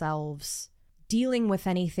envision themselves dealing with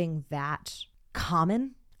anything that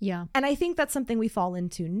common. Yeah. And I think that's something we fall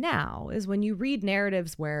into now, is when you read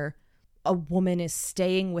narratives where a woman is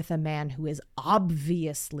staying with a man who is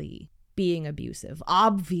obviously being abusive,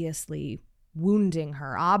 obviously wounding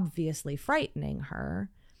her, obviously frightening her,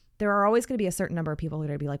 there are always going to be a certain number of people who are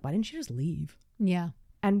going to be like, why didn't you just leave? Yeah.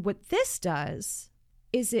 And what this does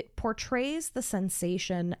is it portrays the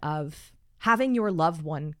sensation of having your loved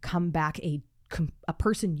one come back a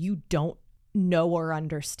person you don't know or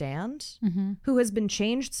understand, who has been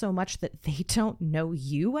changed so much that they don't know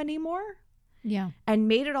you anymore. Yeah. And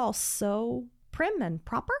made it all so prim and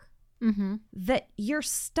proper that you're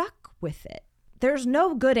stuck with it. There's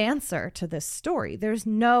no good answer to this story. There's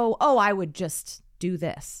no, oh, I would just do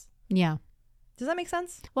this. Yeah. Does that make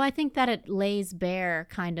sense? Well, I think that it lays bare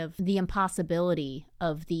kind of the impossibility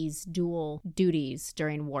of these dual duties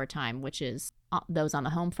during wartime, which is those on the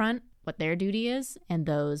home front, what their duty is, and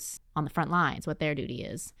those on the front lines, what their duty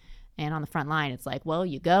is. And on the front line, it's like, well,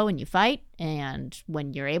 you go and you fight. And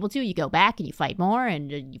when you're able to, you go back and you fight more,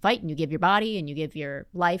 and you fight and you give your body and you give your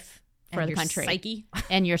life for the country. Psyche.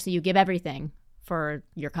 And you give everything for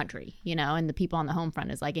your country, you know, and the people on the home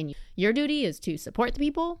front is like, and your duty is to support the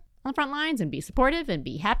people on the front lines and be supportive and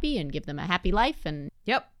be happy and give them a happy life. And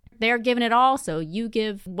they're giving it all. So you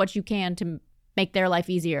give what you can to make their life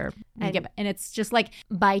easier. And it's just like,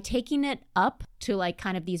 by taking it up to like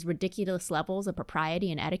kind of these ridiculous levels of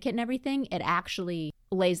propriety and etiquette and everything, it actually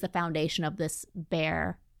lays the foundation of this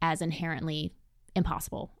bare as inherently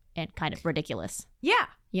impossible and kind of ridiculous, Yeah.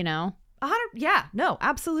 you know? Yeah, no,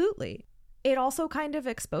 absolutely. It also kind of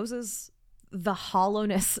exposes the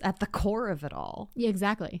hollowness at the core of it all. Yeah,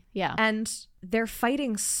 exactly. Yeah. And they're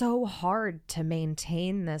fighting so hard to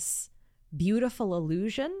maintain this beautiful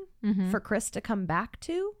illusion for Chris to come back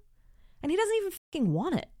to. And he doesn't even fucking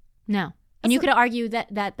want it. No. And you could argue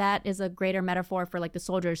that is a greater metaphor for like the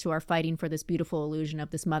soldiers who are fighting for this beautiful illusion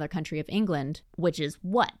of this mother country of England, which is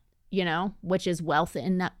what? You know, which is wealth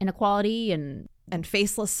inequality and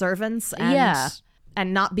faceless servants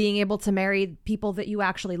and not being able to marry people that you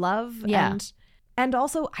actually love. Yeah. And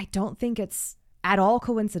also, I don't think it's at all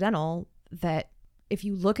coincidental that if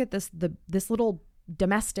you look at this little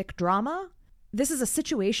domestic drama, this is a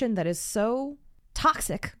situation that is so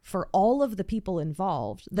toxic for all of the people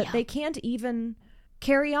involved that they can't even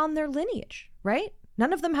carry on their lineage, right?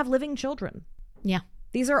 None of them have living children. Yeah.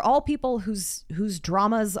 These are all people whose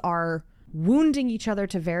dramas are wounding each other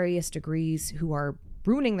to various degrees, who are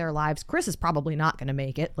ruining their lives. Chris is probably not going to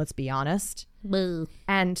make it, let's be honest. Boo.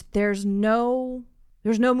 And there's no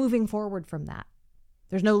moving forward from that.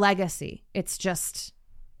 There's no legacy. It's just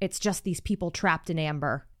these people trapped in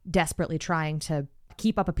amber, desperately trying to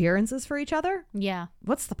keep up appearances for each other. Yeah.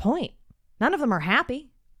 What's the point? None of them are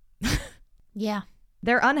happy. Yeah.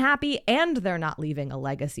 They're unhappy and they're not leaving a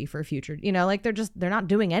legacy for future. You know, like they're not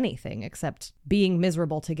doing anything except being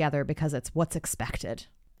miserable together because it's what's expected.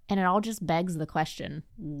 And it all just begs the question,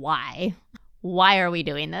 why? Why are we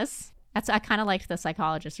doing this? I kind of liked the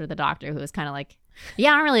psychologist or the doctor who was kind of like,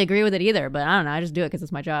 yeah, I don't really agree with it either, but I don't know. I just do it because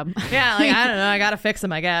it's my job. Yeah, like, I don't know. I got to fix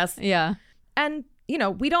him, I guess. Yeah. And, you know,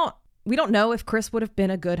 we don't know if Chris would have been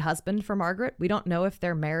a good husband for Margaret. We don't know if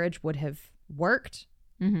their marriage would have worked.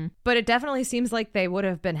 Mm-hmm. But it definitely seems like they would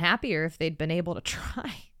have been happier if they'd been able to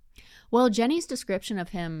try. Well, Jenny's description of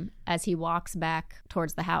him as he walks back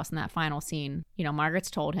towards the house in that final scene, you know,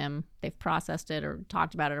 Margaret's told him, they've processed it or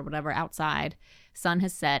talked about it or whatever outside. Sun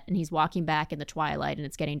has set and he's walking back in the twilight and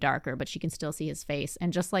it's getting darker, but she can still see his face.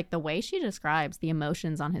 And just like the way she describes the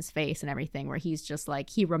emotions on his face and everything, where he's just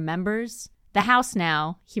like, he remembers the house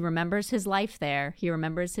now. He remembers his life there. He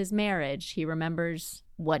remembers his marriage. He remembers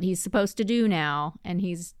what he's supposed to do now. And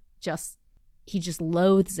he just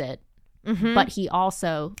loathes it. Mm-hmm. But he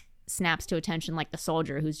also snaps to attention like the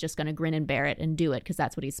soldier who's just going to grin and bear it and do it because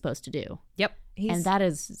that's what he's supposed to do. Yep. And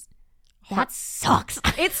that sucks.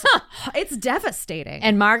 It's devastating.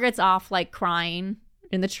 And Margaret's off like crying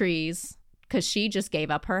in the trees because she just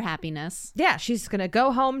gave up her happiness. Yeah, she's going to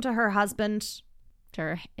go home to her husband. To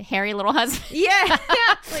her hairy little husband. Yeah.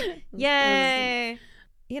 Like, yay.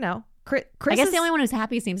 You know, Chris I guess the only one who's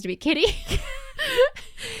happy seems to be Kitty.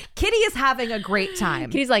 Kitty is having a great time.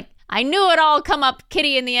 Kitty's like, I knew it all come up,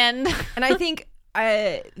 Kitty, in the end. And I think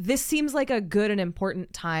this seems like a good and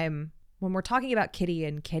important time when we're talking about Kitty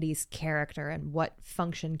and Kitty's character and what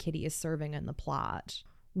function Kitty is serving in the plot.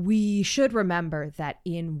 We should remember that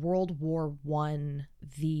in World War I,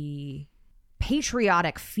 the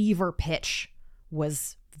patriotic fever pitch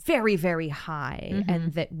was very, very high,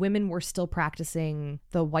 and that women were still practicing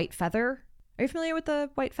the white feather. Are you familiar with the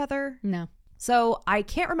white feather? No. So I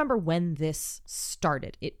can't remember when this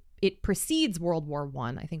started. It precedes World War I.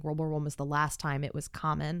 I think World War I was the last time it was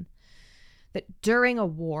common that during a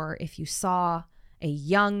war, if you saw a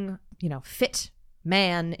young, fit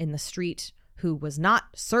man in the street who was not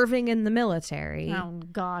serving in the military, oh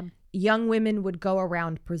God, young women would go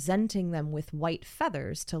around presenting them with white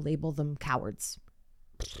feathers to label them cowards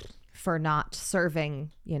for not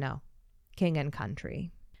serving, king and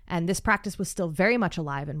country. And this practice was still very much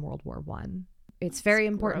alive in World War I. It's very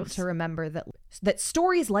important to remember that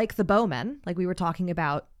stories like The Bowmen, like we were talking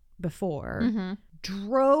about before,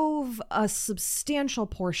 drove a substantial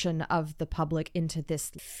portion of the public into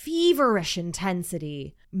this feverish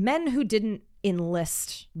intensity. Men who didn't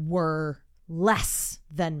enlist were less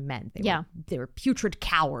than men. They were putrid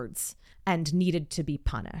cowards and needed to be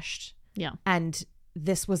punished. Yeah. And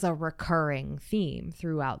this was a recurring theme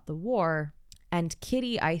throughout the war. And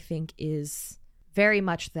Kitty, I think, is very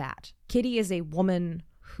much that. Kitty is a woman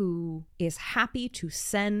who is happy to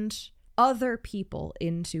send other people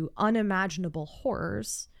into unimaginable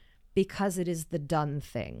horrors because it is the done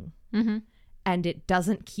thing. Mm-hmm. And it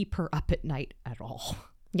doesn't keep her up at night at all.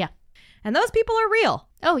 Yeah. And those people are real.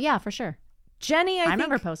 Oh, yeah, for sure. Jenny, I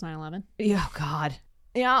remember post 9/11. Oh, God.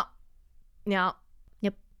 Yeah. Yeah.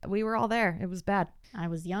 Yep. We were all there. It was bad. I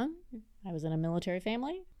was young. I was in a military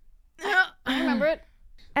family. I remember it.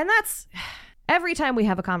 And that's every time we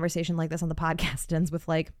have a conversation like this on the podcast, it ends with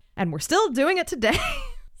like, and we're still doing it today.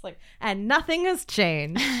 It's like, and nothing has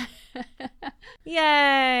changed.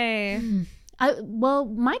 Yay. Well,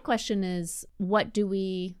 my question is, what do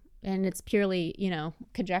we and it's purely,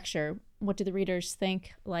 conjecture. What do the readers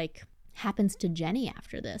think, like, happens to Jenny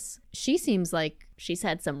after this? She seems like she's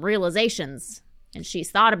had some realizations and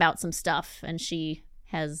she's thought about some stuff and she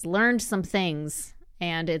has learned some things.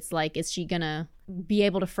 And it's like, is she going to be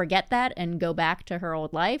able to forget that and go back to her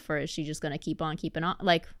old life? Or is she just going to keep on keeping on?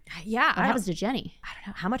 Like, Yeah. what happens to Jenny? I don't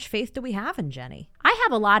know. How much faith do we have in Jenny? I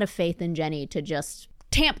have a lot of faith in Jenny to just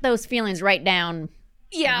tamp those feelings right down.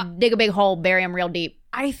 Yeah. Dig a big hole, bury them real deep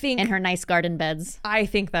I think in her nice garden beds. I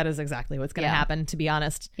think that is exactly what's going to Yeah. happen, to be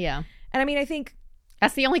honest. Yeah. And I mean, I think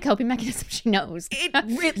That's the only coping mechanism she knows.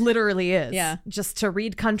 it literally is. Yeah. Just to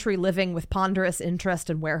read Country Living with ponderous interest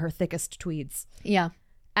and wear her thickest tweeds. Yeah.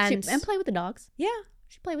 And And play with the dogs. yeah,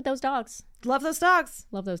 She play with those dogs. love those dogs.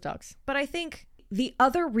 Love those dogs. But I think the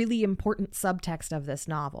other really important subtext of this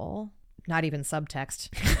novel, not even subtext,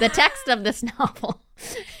 The text of this novel.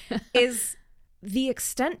 is the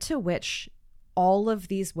extent to which all of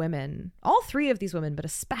these women, all three of these women, but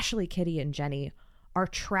especially Kitty and Jenny, are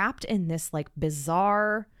trapped in this like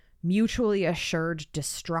bizarre, mutually assured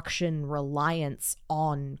destruction reliance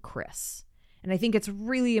on Chris. And I think it's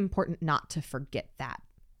really important not to forget that.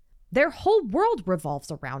 Their whole world revolves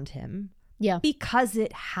around him Yeah. because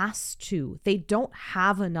it has to. They don't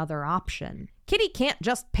have another option. Kitty can't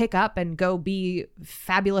just pick up and go be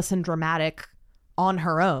fabulous and dramatic on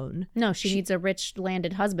her own No, she needs a rich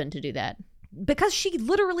landed husband to do that. because she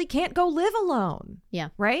literally can't go live alone. Yeah.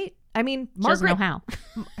 Right? I mean, She doesn't Margaret,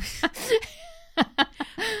 know how.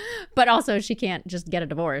 But also she can't just get a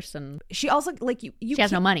divorce and she also, like, you she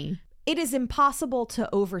has no can't- money. it is impossible to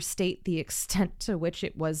overstate the extent to which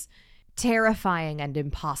it was terrifying and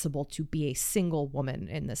impossible to be a single woman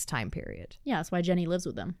in this time period. Yeah, that's why Jenny lives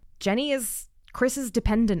with them. Jenny is Chris's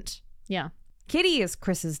dependent. Yeah. Kitty is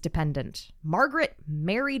Chris's dependent. Margaret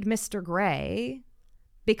married Mr. Gray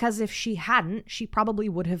because if she hadn't, she probably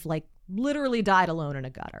would have, like, literally died alone in a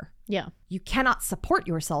gutter. Yeah. You cannot support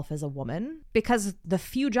yourself as a woman because the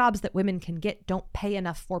few jobs that women can get don't pay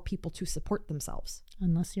enough for people to support themselves.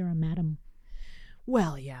 Unless you're a madam.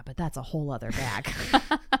 Well, yeah, but that's a whole other bag.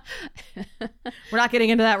 We're not getting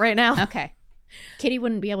into that right now. Okay. Kitty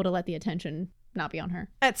wouldn't be able to let the attention not be on her.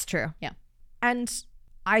 That's true. Yeah. And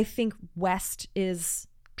I think West is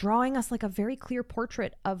drawing us like a very clear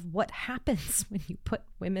portrait of what happens when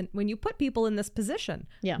you put people in this position.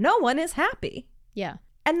 Yeah. No one is happy. Yeah.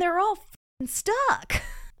 And they're all f***ing stuck.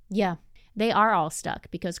 Yeah. They are all stuck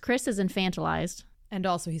because Chris is infantilized. And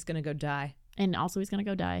also he's going to go die. And also he's going to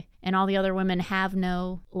go die. And all the other women have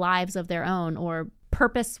no lives of their own or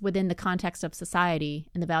purpose within the context of society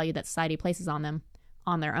and the value that society places on them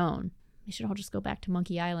on their own. They should all just go back to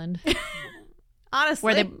Monkey Island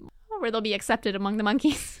Honestly. where they'll be accepted among the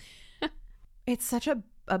monkeys. It's such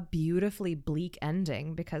a beautifully bleak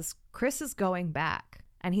ending because Chris is going back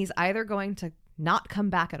and he's either going to not come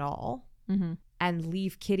back at all Mm-hmm. and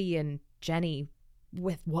leave Kitty and Jenny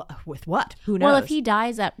with what? Who knows? Well, if he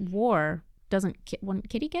dies at war, wouldn't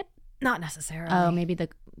Kitty get? Not necessarily. Oh, maybe the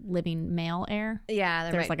living male heir?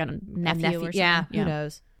 Yeah, There's like a nephew or something. Yeah, who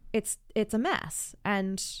knows? It's a mess,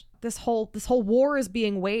 and this whole war is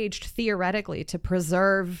being waged theoretically to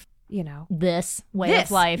preserve, This way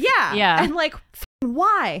of life. Yeah, Yeah. and like,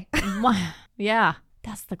 why? Yeah.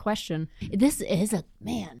 That's the question. This is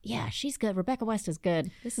yeah, she's good. Rebecca West is good.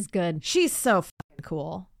 This is good. She's so fucking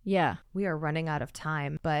cool. Yeah. We are running out of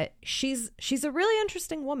time, but she's a really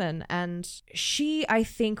interesting woman, and she, I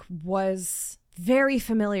think, was very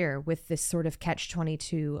familiar with this sort of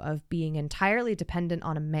catch-22 of being entirely dependent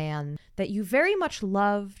on a man that you very much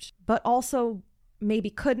loved, but also maybe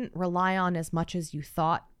couldn't rely on as much as you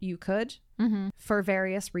thought you could for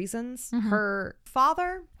various reasons. Her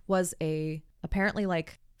father was apparently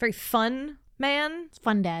like very fun man,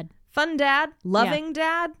 Fun dad. loving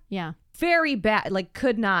dad, Yeah. very bad, like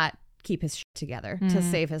could not keep his shit together to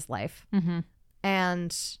save his life. Mm-hmm.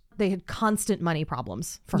 And they had constant money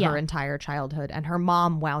problems for Yeah. her entire childhood. And her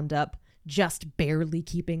mom wound up just barely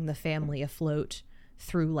keeping the family afloat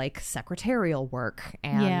through like secretarial work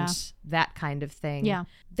and that kind of thing. Yeah.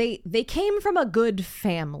 They came from a good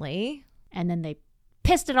family, And then they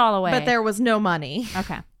pissed it all away. but there was no money.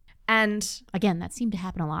 Okay. And Again, that seemed to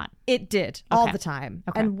happen a lot. it did all Okay. the time.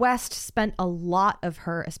 Okay. And West spent a lot of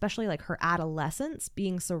her, especially like her adolescence,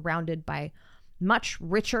 being surrounded by much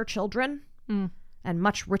richer children and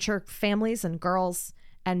much richer families and girls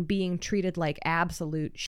and being treated like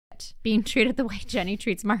absolute shit. Being treated the way Jenny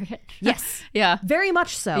treats Margaret. Yes. Yeah. Very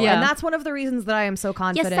much so. Yeah. And that's one of the reasons that I am so You're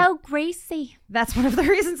confident. so Gracie. That's one of the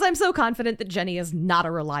reasons I'm so confident that Jenny is not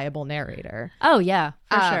a reliable narrator. Oh, yeah.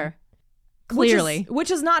 For sure. Clearly.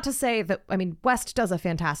 Which is not to say that, I mean, West does a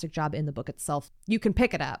fantastic job in the book itself. You can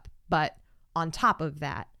pick it up. But on top of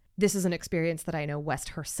that, this is an experience that I know West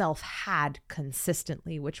herself had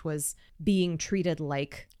consistently, which was being treated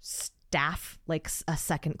like staff, like a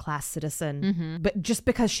second-class citizen, but just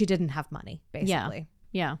because she didn't have money, basically.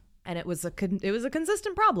 Yeah. And it was a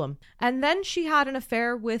consistent problem. And then she had an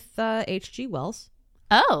affair with H.G. Wells.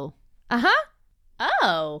 Oh. Uh-huh.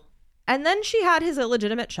 Oh. And then she had his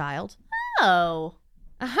illegitimate child. Oh.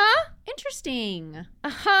 Uh-huh. Interesting.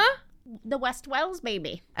 Uh-huh. The West Wells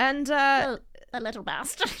baby. And The little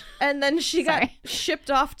bastard. and then she got Sorry.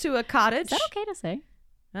 shipped off to a cottage. Is that okay to say?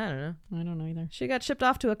 I don't know. I don't know either. She got shipped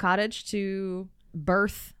off to a cottage to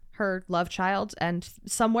birth her love child, and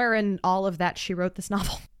somewhere in all of that she wrote this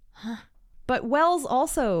novel. But Wells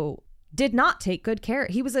also did not take good care.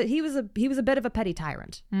 He was a bit of a petty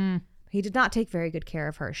tyrant. He did not take very good care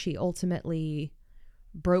of her. She ultimately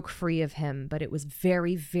broke free of him, but it was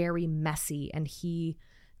very, very messy, and he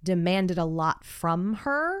demanded a lot from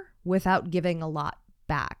her without giving a lot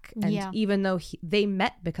back. And even though they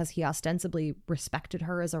met because he ostensibly respected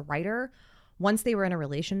her as a writer, once they were in a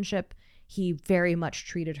relationship, he very much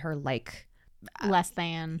treated her like less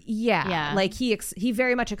than. Yeah. Like he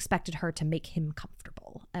very much expected her to make him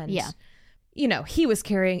comfortable. And you know, he was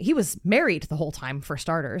married the whole time, for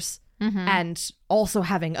starters, and also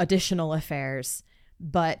having additional affairs.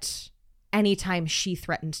 But anytime she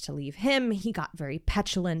threatened to leave him, he got very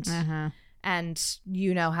petulant. And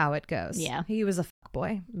you know how it goes. Yeah. He was a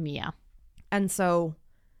fuckboy. Yeah. And so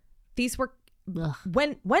these were Ugh.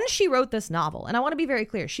 when she wrote this novel, and I want to be very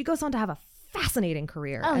clear, she goes on to have a fascinating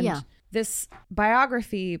career. Oh, and yeah. This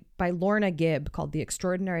biography by Lorna Gibb called The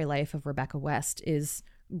Extraordinary Life of Rebecca West is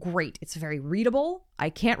great. It's very readable. I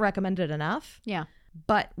can't recommend it enough. Yeah.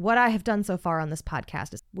 But what I have done so far on this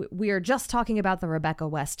podcast is we are just talking about the Rebecca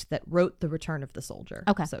West that wrote The Return of the Soldier.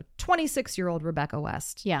 Okay. So 26-year-old Rebecca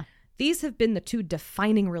West. Yeah. These have been the two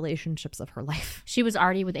defining relationships of her life. She was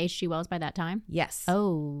already with H.G. Wells by that time? Yes.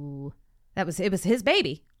 Oh. It was his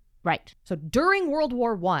baby. Right. So during World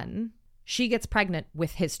War I, she gets pregnant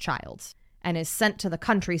with his child and is sent to the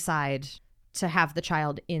countryside to have the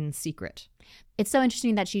child in secret. It's so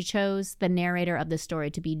interesting that she chose the narrator of this story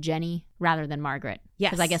to be Jenny rather than Margaret. Yes.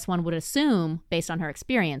 Because I guess one would assume, based on her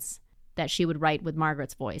experience, that she would write with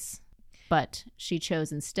Margaret's voice. But she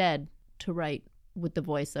chose instead to write with the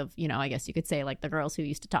voice of, you know, I guess you could say like the girls who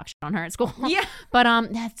used to talk shit on her at school. Yeah. But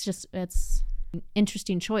it's an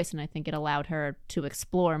interesting choice, and I think it allowed her to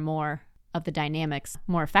explore more of the dynamics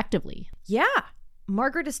more effectively. Yeah.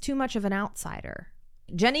 Margaret is too much of an outsider.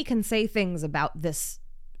 Jenny can say things about this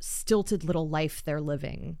stilted little life they're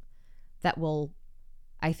living that will,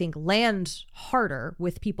 I think, land harder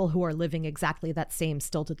with people who are living exactly that same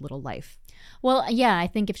stilted little life. Well, yeah, I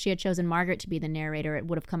think if she had chosen Margaret to be the narrator, it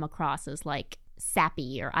would have come across as like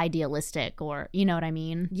sappy or idealistic, or, you know what I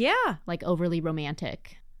mean? Yeah. Like overly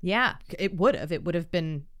romantic. Yeah. It would have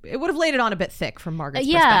laid it on a bit thick from Margaret's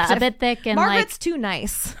Yeah, perspective. a bit thick, and Margaret's too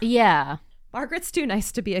nice. yeah. Margaret's too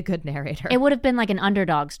nice to be a good narrator. It would have been like an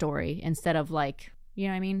underdog story instead of like, you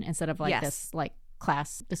know what I mean? Instead of like Yes. this like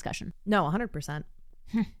class discussion. No, 100%.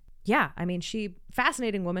 Yeah, I mean,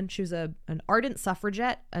 fascinating woman. She was an ardent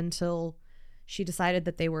suffragette until she decided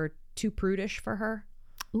that they were too prudish for her.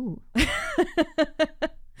 Ooh.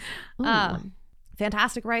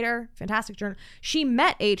 Fantastic writer, fantastic journal. She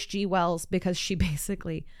met H.G. Wells because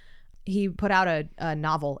he put out a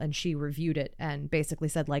novel and she reviewed it and basically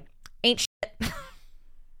said like, ain't shit.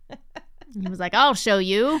 He was like, I'll show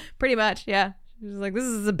you. Pretty much, yeah. She was like, this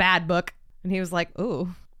is a bad book. And he was like,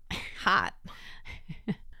 ooh, hot.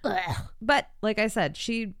 But like I said,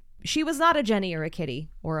 she was not a Jenny or a Kitty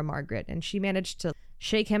or a Margaret, and she managed to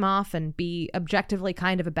shake him off and be objectively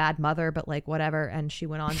kind of a bad mother, but like whatever. And she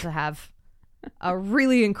went on to have a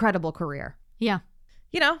really incredible career. Yeah.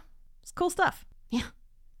 You know, it's cool stuff. Yeah.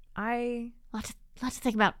 Lots to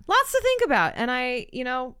think about. Lots to think about. And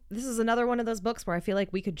this is another one of those books where I feel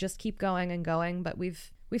like we could just keep going and going, but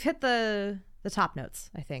we've hit the top notes,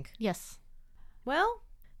 I think. Yes. Well,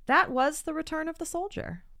 that was The Return of the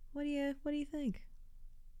Soldier. What do you think?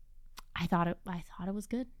 I thought it was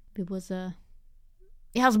good. It was it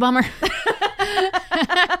was a bummer.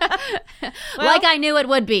 Like I knew it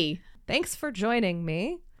would be. Thanks for joining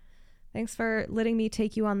me. Thanks for letting me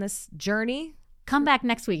take you on this journey. Come back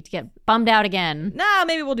next week to get bummed out again. Nah,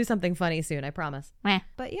 maybe we'll do something funny soon, I promise. Meh.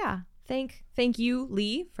 But yeah, thank you,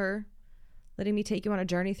 Lee, for letting me take you on a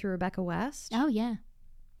journey through Rebecca West. Oh, yeah.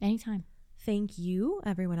 Anytime. Thank you,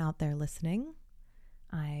 everyone out there listening.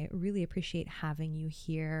 I really appreciate having you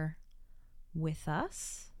here with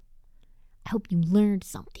us. I hope you learned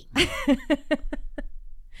something.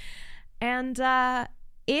 And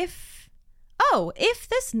if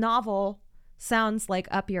this novel sounds like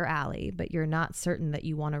up your alley, but you're not certain that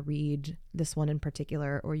you want to read this one in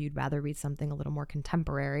particular, or you'd rather read something a little more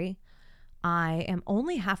contemporary, I am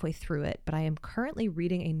only halfway through it, but I am currently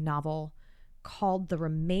reading a novel called The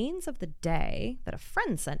Remains of the Day that a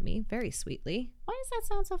friend sent me very sweetly. Why does that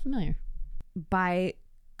sound so familiar? By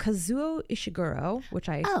Kazuo Ishiguro, which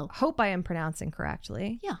I hope I am pronouncing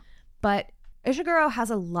correctly. Yeah. But Ishiguro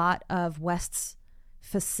has a lot of West's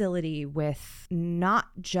facility with not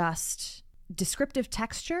just descriptive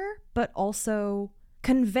texture, but also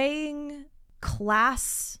conveying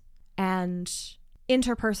class and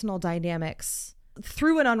interpersonal dynamics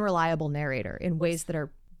through an unreliable narrator in ways that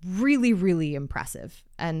are really, really impressive.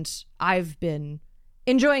 And I've been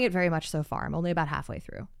enjoying it very much so far. I'm only about halfway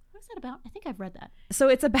through. What is that about? I think I've read that. So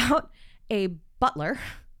it's about a butler.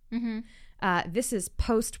 Mm-hmm. This is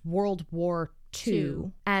post-World War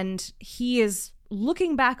II. And he is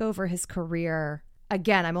looking back over his career.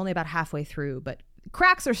 Again, I'm only about halfway through, but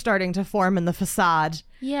cracks are starting to form in the facade.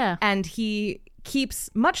 Yeah. And he keeps,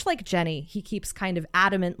 much like Jenny, he keeps kind of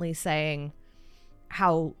adamantly saying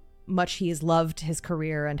how much he has loved his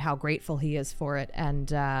career and how grateful he is for it.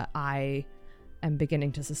 And I am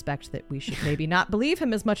beginning to suspect that we should maybe not believe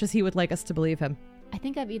him as much as he would like us to believe him. I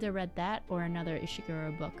think I've either read that or another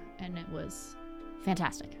Ishiguro book, and it was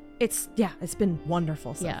fantastic. It's been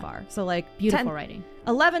wonderful so far. So like beautiful writing.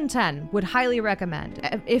 11-10 would highly recommend.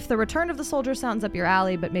 If The Return of the Soldier sounds up your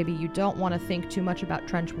alley, but maybe you don't want to think too much about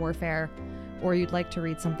trench warfare, or you'd like to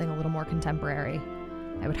read something a little more contemporary,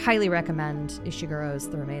 I would highly recommend Ishiguro's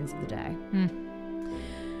The Remains of the Day.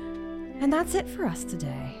 And that's it for us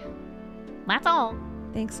today. That's all.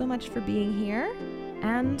 Thanks so much for being here.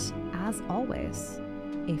 And as always,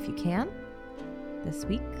 if you can, this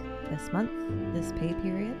week, this month, this pay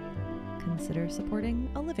period, consider supporting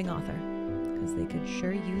a living author, because they could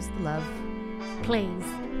sure use the love. Please.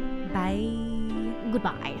 Bye.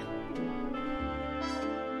 Goodbye.